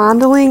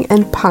 Fondling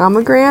and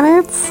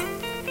pomegranates?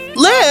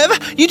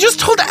 Liv, you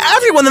just told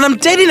everyone that I'm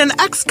dating an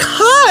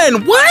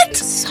ex-con. What?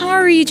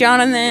 Sorry,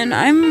 Jonathan.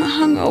 I'm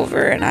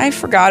hungover and I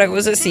forgot it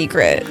was a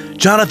secret.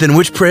 Jonathan,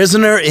 which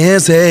prisoner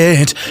is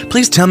it?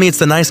 Please tell me it's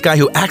the nice guy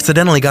who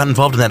accidentally got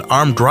involved in that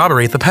armed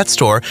robbery at the pet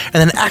store and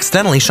then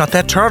accidentally shot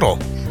that turtle.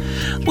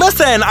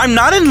 Listen, I'm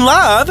not in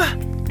love,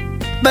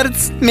 but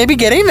it's maybe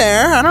getting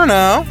there. I don't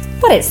know.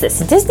 What is this,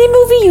 a Disney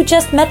movie? You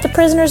just met the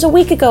prisoners a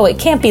week ago. It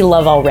can't be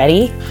love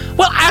already.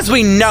 Well, as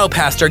we know,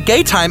 Pastor,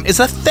 gay time is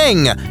a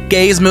thing.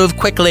 Gays move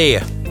quickly.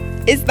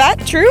 Is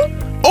that true?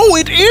 Oh,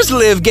 it is,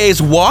 Liv.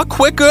 Gays walk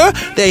quicker,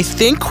 they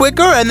think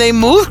quicker, and they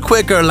move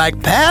quicker like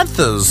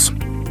panthers.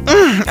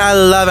 I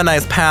love a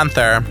nice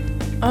panther.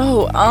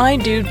 Oh, I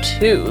do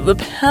too. The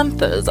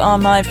Panthers are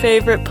my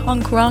favorite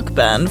punk rock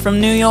band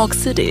from New York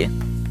City.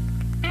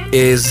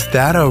 Is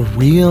that a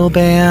real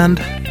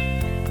band?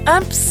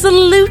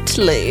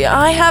 Absolutely.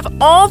 I have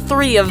all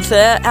 3 of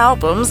their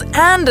albums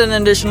and an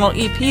additional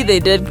EP they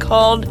did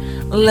called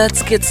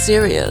Let's Get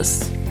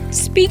Serious.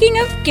 Speaking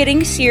of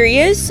getting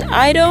serious,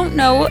 I don't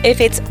know if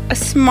it's a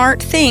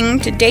smart thing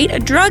to date a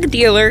drug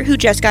dealer who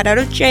just got out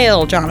of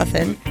jail,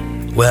 Jonathan.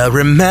 Well,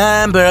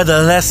 remember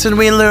the lesson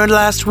we learned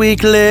last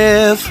week,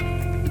 Liv?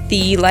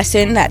 The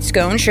lesson that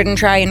Scone shouldn't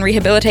try and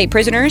rehabilitate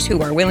prisoners who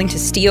are willing to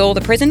steal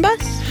the prison bus?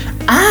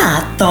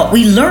 I thought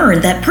we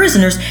learned that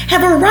prisoners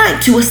have a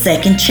right to a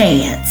second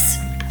chance.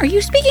 Are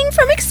you speaking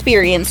from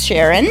experience,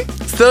 Sharon?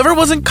 Silver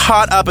wasn't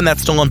caught up in that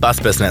stolen bus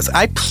business.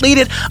 I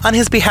pleaded on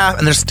his behalf,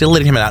 and they're still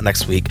letting him out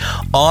next week.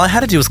 All I had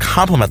to do was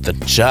compliment the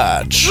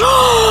judge.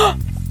 Oh,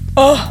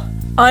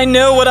 I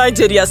know what I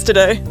did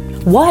yesterday.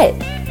 What?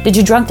 Did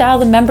you drunk dial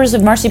the members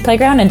of Marcy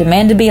Playground and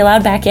demand to be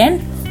allowed back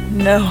in?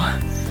 No,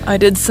 I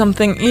did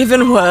something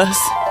even worse.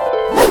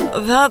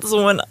 That's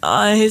when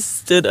I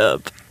stood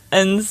up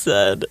and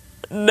said,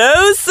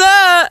 "No,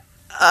 sir,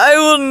 I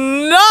will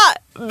not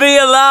be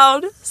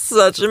allowed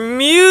such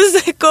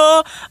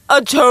musical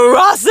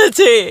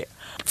atrocity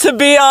to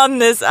be on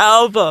this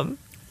album."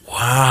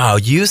 Wow,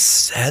 you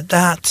said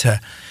that to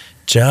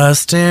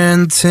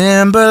Justin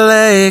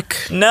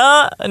Timberlake.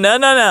 No.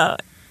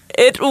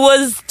 It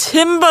was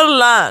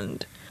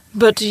Timberland.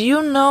 But do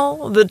you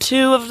know the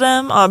 2 of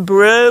them are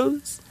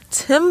bros?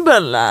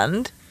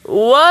 Timberland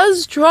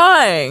was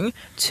trying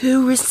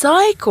to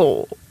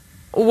recycle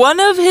one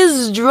of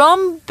his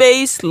drum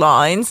bass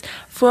lines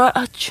for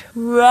a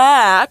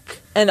track,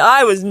 and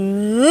I was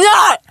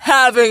not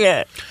having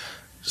it.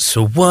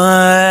 So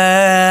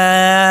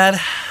what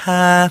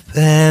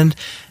happened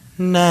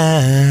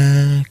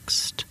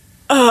next?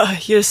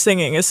 Your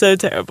singing is so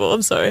terrible.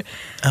 I'm sorry.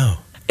 Oh.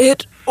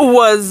 It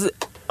was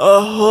a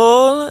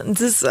whole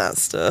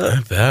disaster.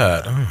 I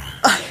bet. Oh.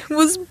 I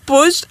was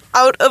pushed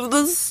out of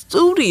the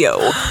studio,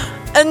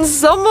 and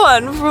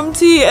someone from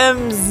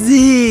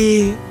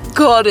TMZ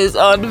got it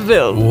on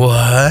film.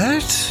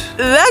 What?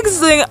 Next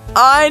thing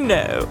I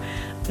know,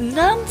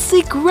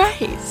 Nancy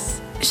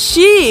Grace,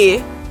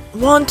 she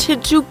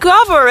wanted to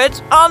cover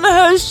it on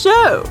her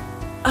show.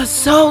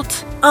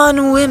 Assault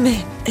on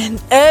women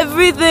and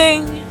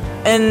everything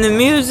in the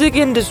music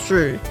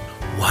industry.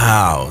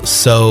 Wow,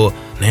 so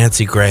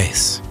Nancy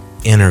Grace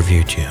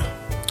interviewed you.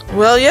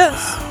 Well,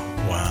 yes.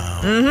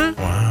 Wow.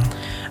 Mm-hmm. Wow.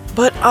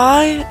 But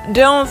I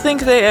don't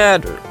think they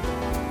aired it.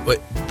 Wait,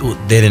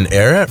 they didn't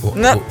air it?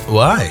 No.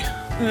 Why?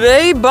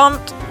 They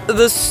bumped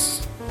the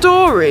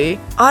story,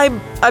 I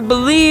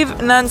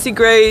believe Nancy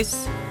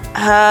Grace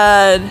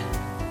had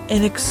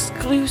an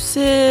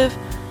exclusive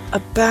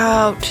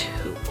about,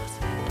 who was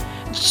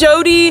it?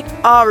 Jodi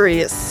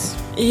Arias.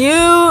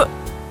 You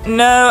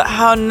know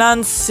how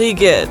Nancy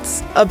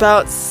gets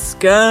about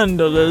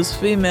scandalous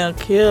female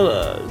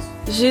killers.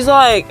 She's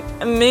like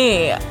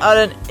me at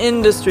an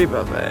industry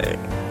buffet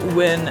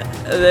when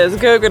there's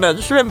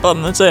coconut shrimp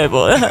on the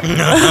table.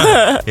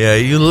 Yeah,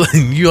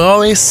 you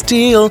always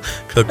steal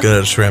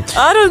coconut shrimp.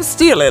 I don't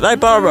steal it, I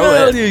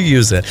borrow it. You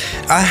use it.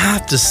 I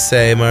have to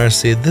say,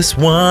 Marcy, this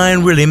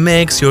wine really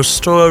makes your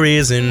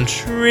stories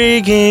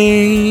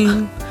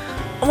intriguing.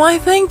 Why,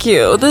 thank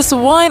you. This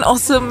wine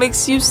also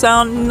makes you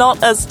sound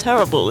not as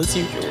terrible as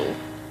usual.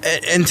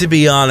 And to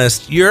be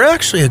honest, you're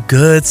actually a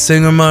good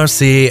singer,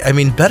 Marcy. I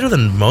mean, better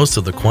than most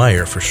of the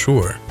choir, for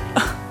sure.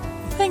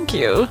 Thank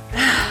you.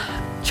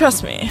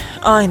 Trust me,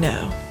 I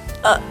know.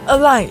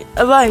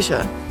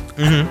 Elijah.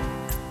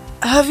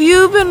 Have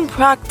you been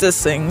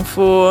practicing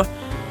for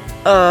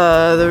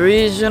the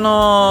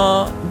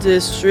regional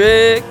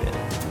district?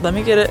 Let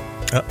me get it.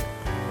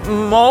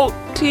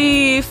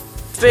 Multi-faith.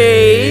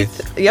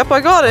 Yep,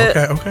 I got it.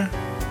 Okay.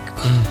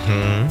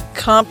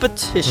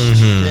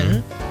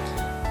 Competition.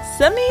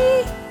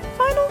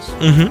 Semi-finals?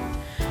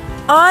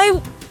 I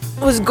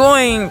was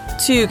going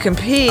to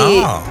compete,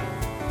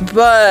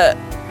 but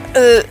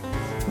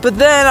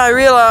then I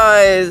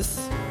realized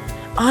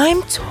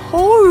I'm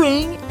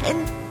touring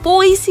in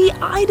Boise,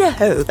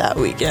 Idaho that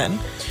weekend.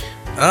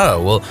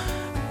 Oh, well,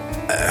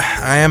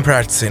 I am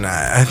practicing.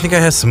 I think I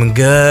have some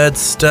good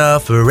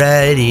stuff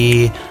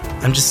already.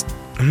 I'm just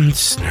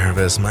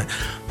nervous. My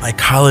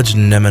college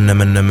nemesis,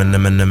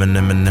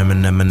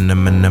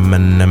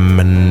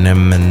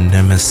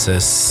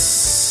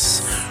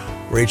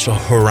 Rachel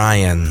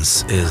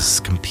Ryans, is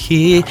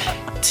competing.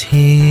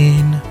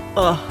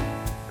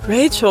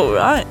 Rachel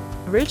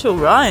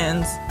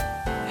Ryans?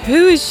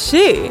 Who is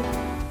she?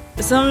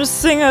 Some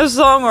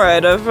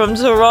singer-songwriter from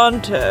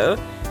Toronto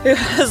who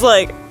has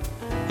like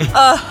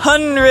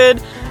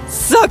 100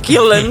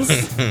 succulents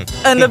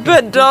and a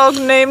pet dog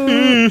named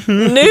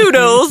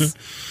Noodles.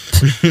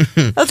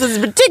 That's a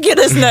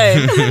ridiculous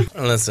name.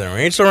 Listen,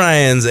 Rachel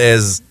Ryans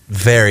is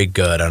very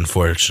good,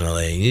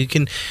 unfortunately. You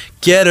can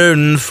get her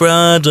in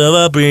front of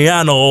a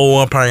piano,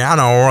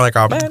 like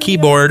a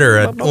keyboard or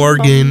an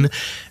organ.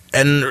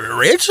 And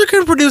Rachel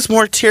can produce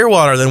more tear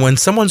water than when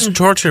someone's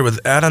tortured with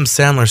Adam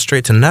Sandler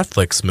straight to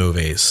Netflix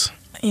movies.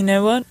 You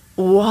know what?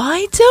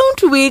 Why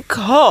don't we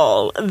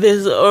call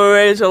this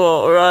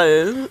Rachel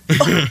Ryan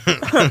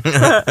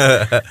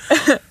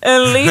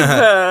and leave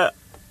her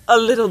a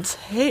little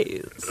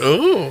taste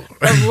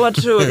of what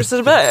to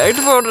expect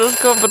for this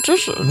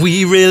competition?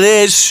 We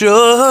really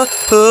should.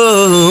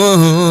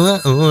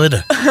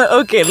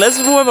 Okay, let's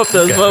warm up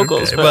those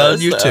vocals first. Well,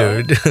 you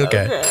too.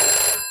 Okay.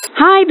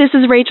 Hi, this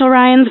is Rachel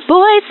Ryan's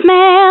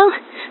voicemail.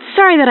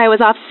 Sorry that I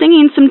was off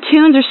singing some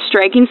tunes or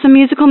striking some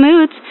musical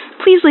moods.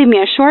 Please leave me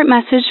a short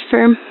message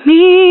for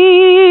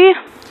me.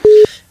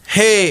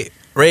 Hey,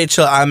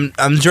 Rachel, I'm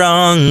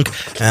drunk,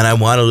 and I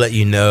want to let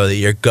you know that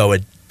you're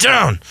going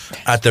down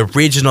at the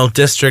Regional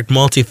District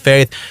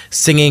Multi-Faith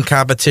Singing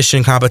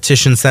Competition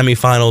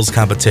Semifinals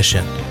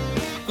competition.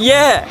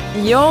 Yeah,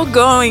 you're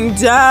going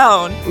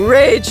down,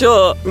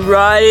 Rachel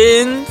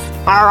Ryan.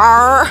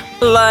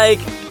 Like,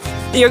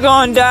 you're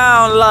going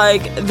down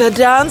like the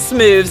dance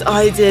moves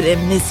I did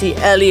in Missy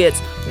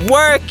Elliott's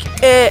Work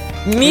It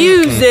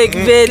music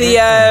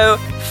video.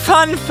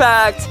 Fun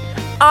fact,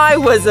 I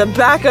was a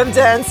backup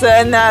dancer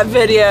in that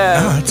video.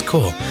 Oh, that's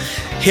cool.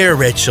 Here,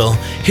 Rachel,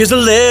 here's a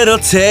little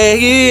taste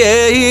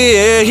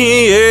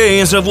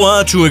of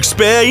what to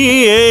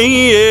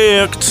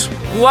expect.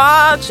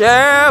 Watch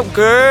out,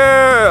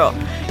 girl.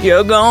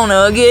 You're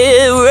gonna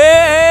get wrecked.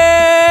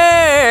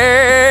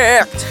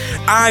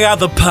 I got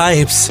the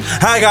pipes,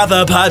 I got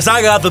the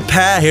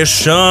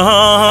passion.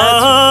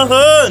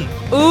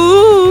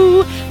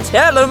 Ooh,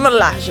 tell him,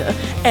 Elijah,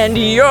 and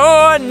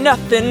you're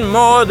nothing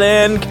more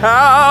than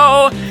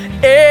cow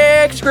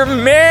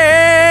excrement.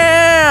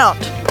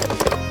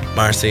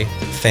 Marcy,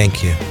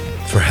 thank you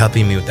for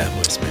helping me with that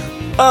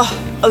voicemail. Oh,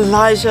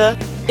 Elijah,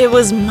 it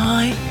was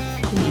my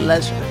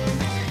pleasure.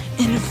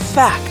 In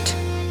fact,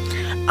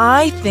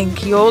 I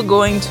think you're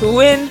going to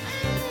win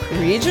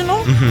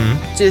regional,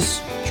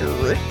 district,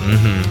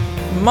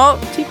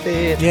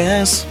 multi-faith.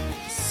 Yes.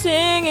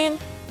 Singing.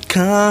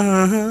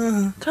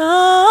 Come.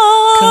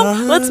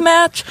 Let's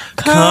match.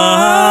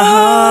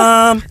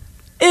 Competition.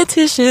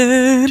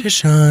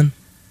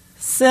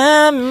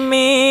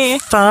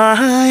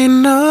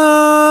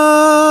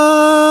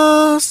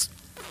 Semi-finals.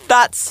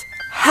 That's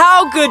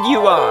how good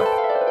you are.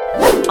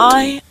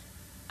 I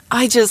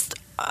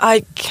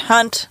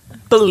can't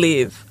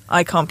believe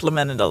I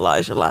complimented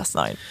Elijah last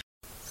night.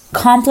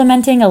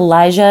 Complimenting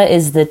Elijah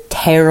is the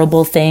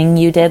terrible thing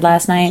you did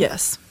last night?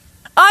 Yes.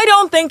 I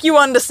don't think you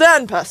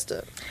understand,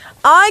 Pastor.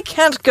 I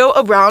can't go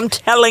around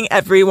telling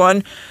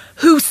everyone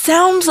who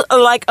sounds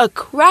like a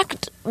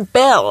cracked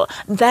bell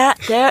that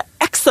they're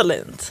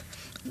excellent.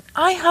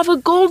 I have a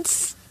gold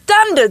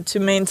standard to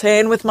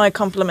maintain with my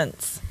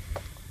compliments.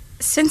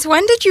 Since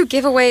when did you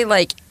give away,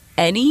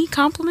 any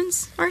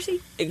compliments, Marcy?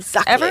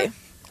 Exactly. Ever?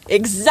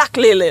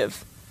 Exactly,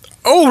 Liv.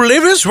 Oh,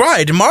 Liv is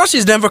right.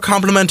 Marcy's never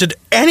complimented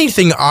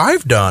anything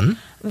I've done.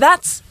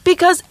 That's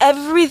because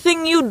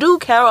everything you do,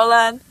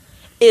 Caroline,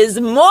 is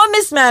more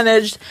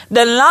mismanaged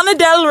than Lana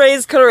Del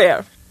Rey's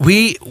career.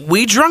 We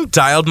drunk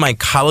dialed my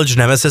college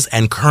nemesis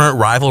and current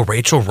rival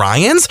Rachel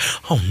Ryans?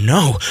 Oh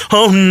no,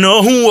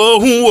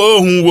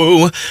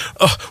 whoa.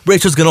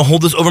 Rachel's gonna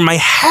hold this over my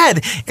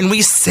head, and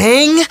we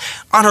sang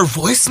on her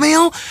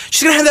voicemail?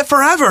 She's gonna have that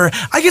forever.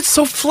 I get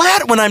so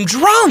flat when I'm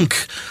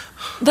drunk.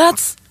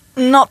 That's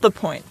not the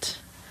point.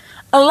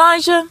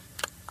 Elijah,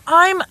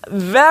 I'm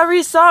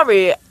very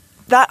sorry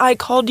that I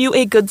called you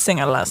a good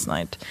singer last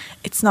night.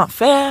 It's not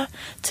fair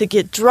to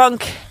get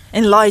drunk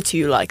and lie to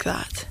you like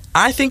that.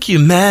 I think you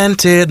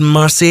meant it,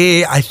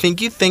 Marcy. I think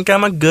you think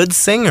I'm a good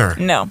singer.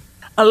 No.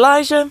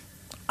 Elijah,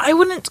 I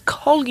wouldn't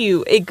call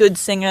you a good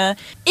singer,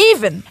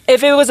 even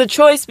if it was a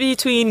choice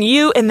between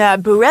you and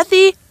that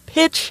breathy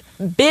pitch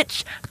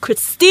bitch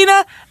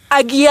Christina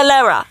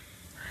Aguilera.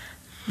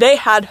 They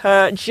had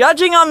her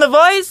judging on The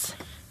Voice.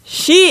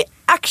 She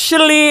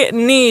actually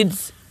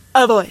needs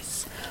a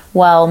voice.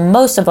 Well,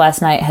 most of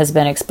last night has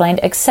been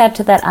explained,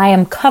 except that I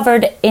am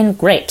covered in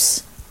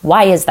grapes.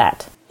 Why is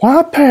that?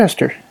 Why,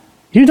 Pastor?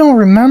 You don't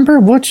remember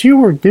what you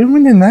were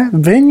doing in that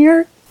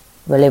vineyard?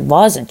 Well, it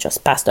wasn't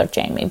just Pastor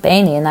Jamie.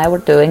 Benny and I were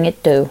doing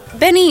it too.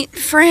 Benny,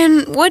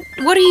 Fran, what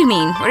do you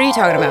mean? What are you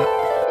talking about?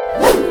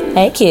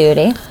 Hey,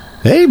 cutie.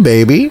 Hey,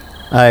 baby.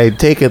 I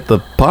take it the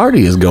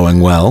party is going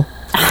well.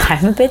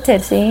 I'm a bit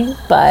tipsy,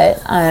 but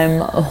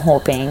I'm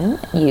hoping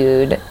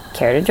you'd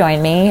care to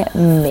join me.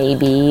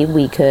 Maybe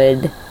we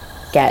could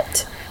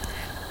get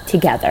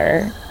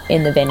together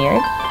in the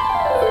vineyard.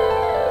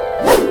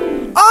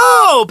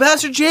 Oh,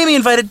 Pastor Jamie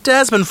invited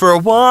Desmond for a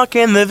walk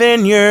in the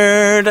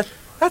vineyard.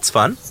 That's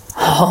fun.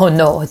 Oh,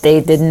 no,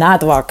 they did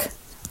not walk.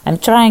 I'm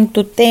trying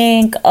to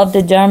think of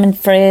the German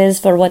phrase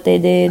for what they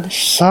did.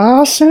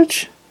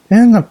 Sausage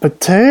in the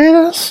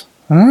potatoes?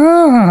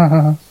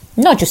 Ah.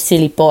 Not you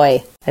silly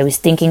boy. I was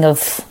thinking of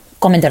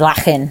kommender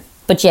lachen.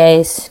 But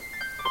yes,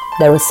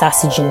 there was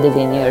sausage in the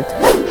vineyard.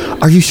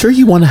 Are you sure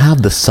you want to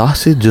have the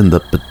sausage and the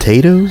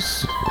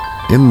potatoes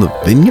in the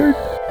vineyard?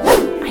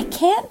 I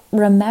can't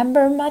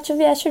remember much of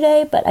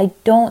yesterday, but I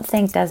don't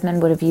think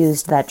Desmond would have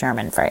used that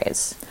German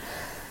phrase.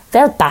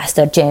 Well,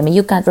 Pastor Jamie,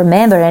 you can't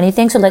remember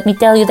anything, so let me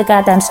tell you the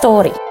goddamn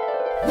story.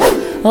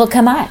 Well,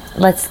 come on.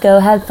 Let's go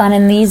have fun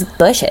in these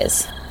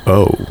bushes.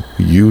 Oh,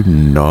 you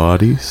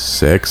naughty,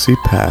 sexy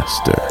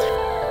pastor.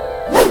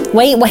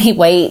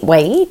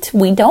 Wait.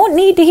 We don't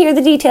need to hear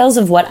the details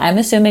of what I'm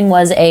assuming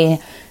was a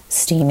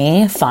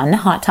steamy, fun,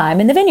 hot time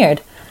in the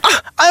vineyard.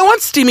 I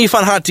want steamy,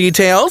 fun, hot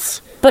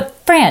details.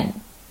 But,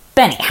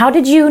 Benny, how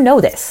did you know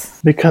this?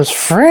 Because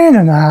Fran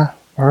and I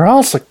are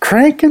also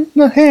cranking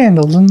the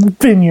handles in the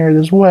vineyard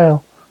as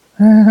well.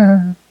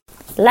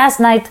 Last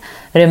night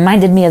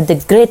reminded me of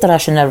the Great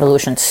Russian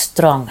Revolution,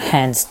 strong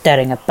hands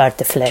tearing apart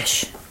the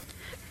flesh.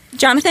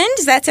 Jonathan,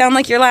 does that sound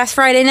like your last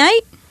Friday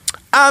night?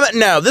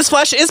 No, this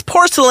flesh is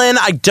porcelain.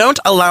 I don't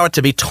allow it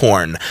to be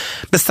torn.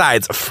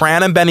 Besides,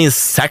 Fran and Benny's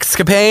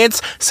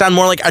sexcapades sound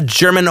more like a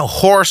German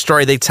horror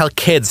story they tell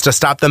kids to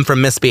stop them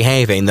from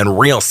misbehaving than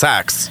real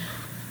sex.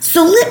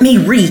 So let me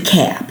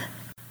recap.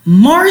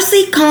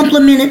 Marcy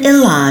complimented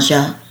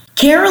Elijah.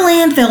 Carol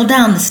Ann fell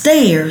down the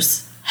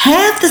stairs.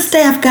 Half the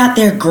staff got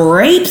their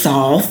grapes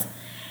off.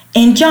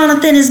 And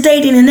Jonathan is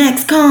dating an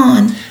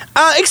ex-con.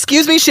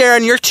 Excuse me,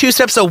 Sharon, you're 2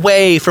 steps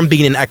away from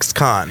being an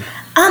ex-con.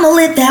 I'ma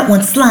let that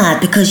one slide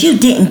because you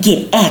didn't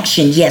get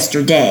action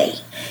yesterday.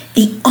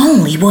 The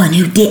only one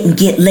who didn't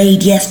get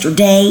laid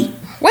yesterday.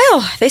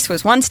 Well, this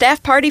was one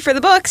staff party for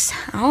the books.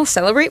 I'll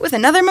celebrate with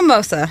another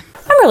mimosa.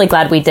 I'm really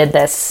glad we did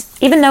this,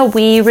 even though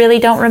we really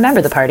don't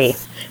remember the party.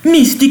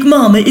 Mystic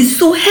Mama is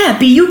so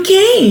happy you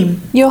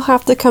came. You'll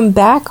have to come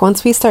back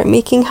once we start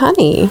making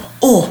honey.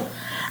 Oh,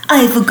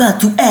 I forgot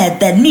to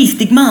add that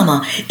Mystic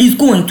Mama is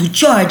going to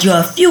charge you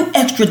a few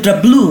extra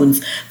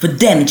doubloons for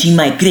damaging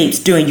my grapes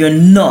during your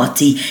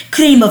naughty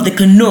cream of the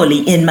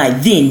cannoli in my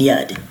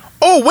vineyard.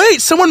 Oh,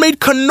 wait, someone made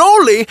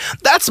cannoli?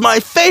 That's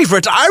my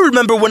favorite. I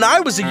remember when I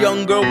was a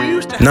young girl, we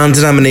used to...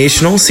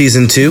 Non-Denominational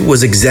Season 2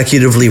 was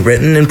executively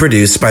written and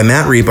produced by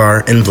Matt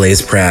Rebar and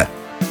Blaze Pratt.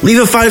 Leave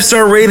a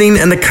 5-star rating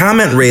and a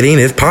comment rating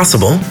if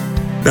possible.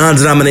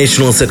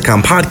 Non-Denominational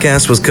Sitcom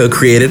Podcast was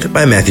co-created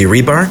by Matthew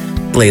Rebar,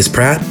 Blaze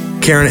Pratt,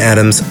 Karen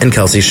Adams, and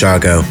Kelsey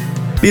Shago.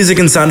 Music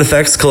and sound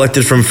effects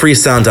collected from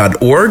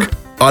freesound.org,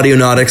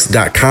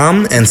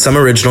 audionautics.com, and some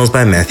originals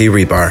by Matthew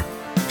Rebar.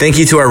 Thank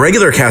you to our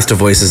regular cast of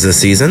voices this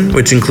season,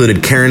 which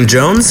included Karen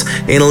Jones,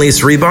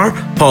 Annalise Rebar,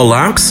 Paul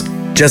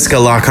Laux, Jessica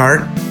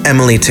Lockhart,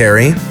 Emily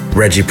Terry,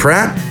 Reggie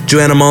Pratt,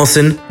 Joanna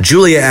Molson,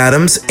 Julia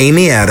Adams,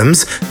 Amy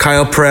Adams,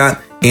 Kyle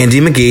Pratt, Andy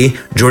McGee,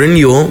 Jordan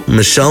Yule,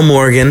 Michelle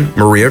Morgan,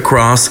 Maria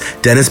Cross,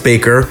 Dennis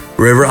Baker,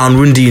 River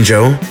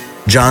Onwundijo,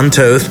 John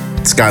Toth,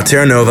 Scott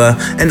Terranova,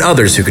 and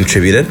others who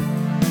contributed.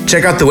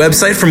 Check out the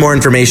website for more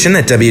information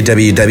at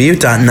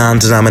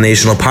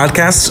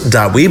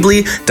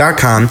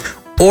www.nondenominationalpodcasts.weebly.com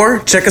or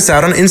check us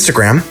out on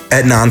Instagram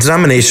at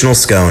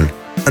nondenominationalscone.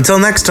 Until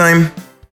next time.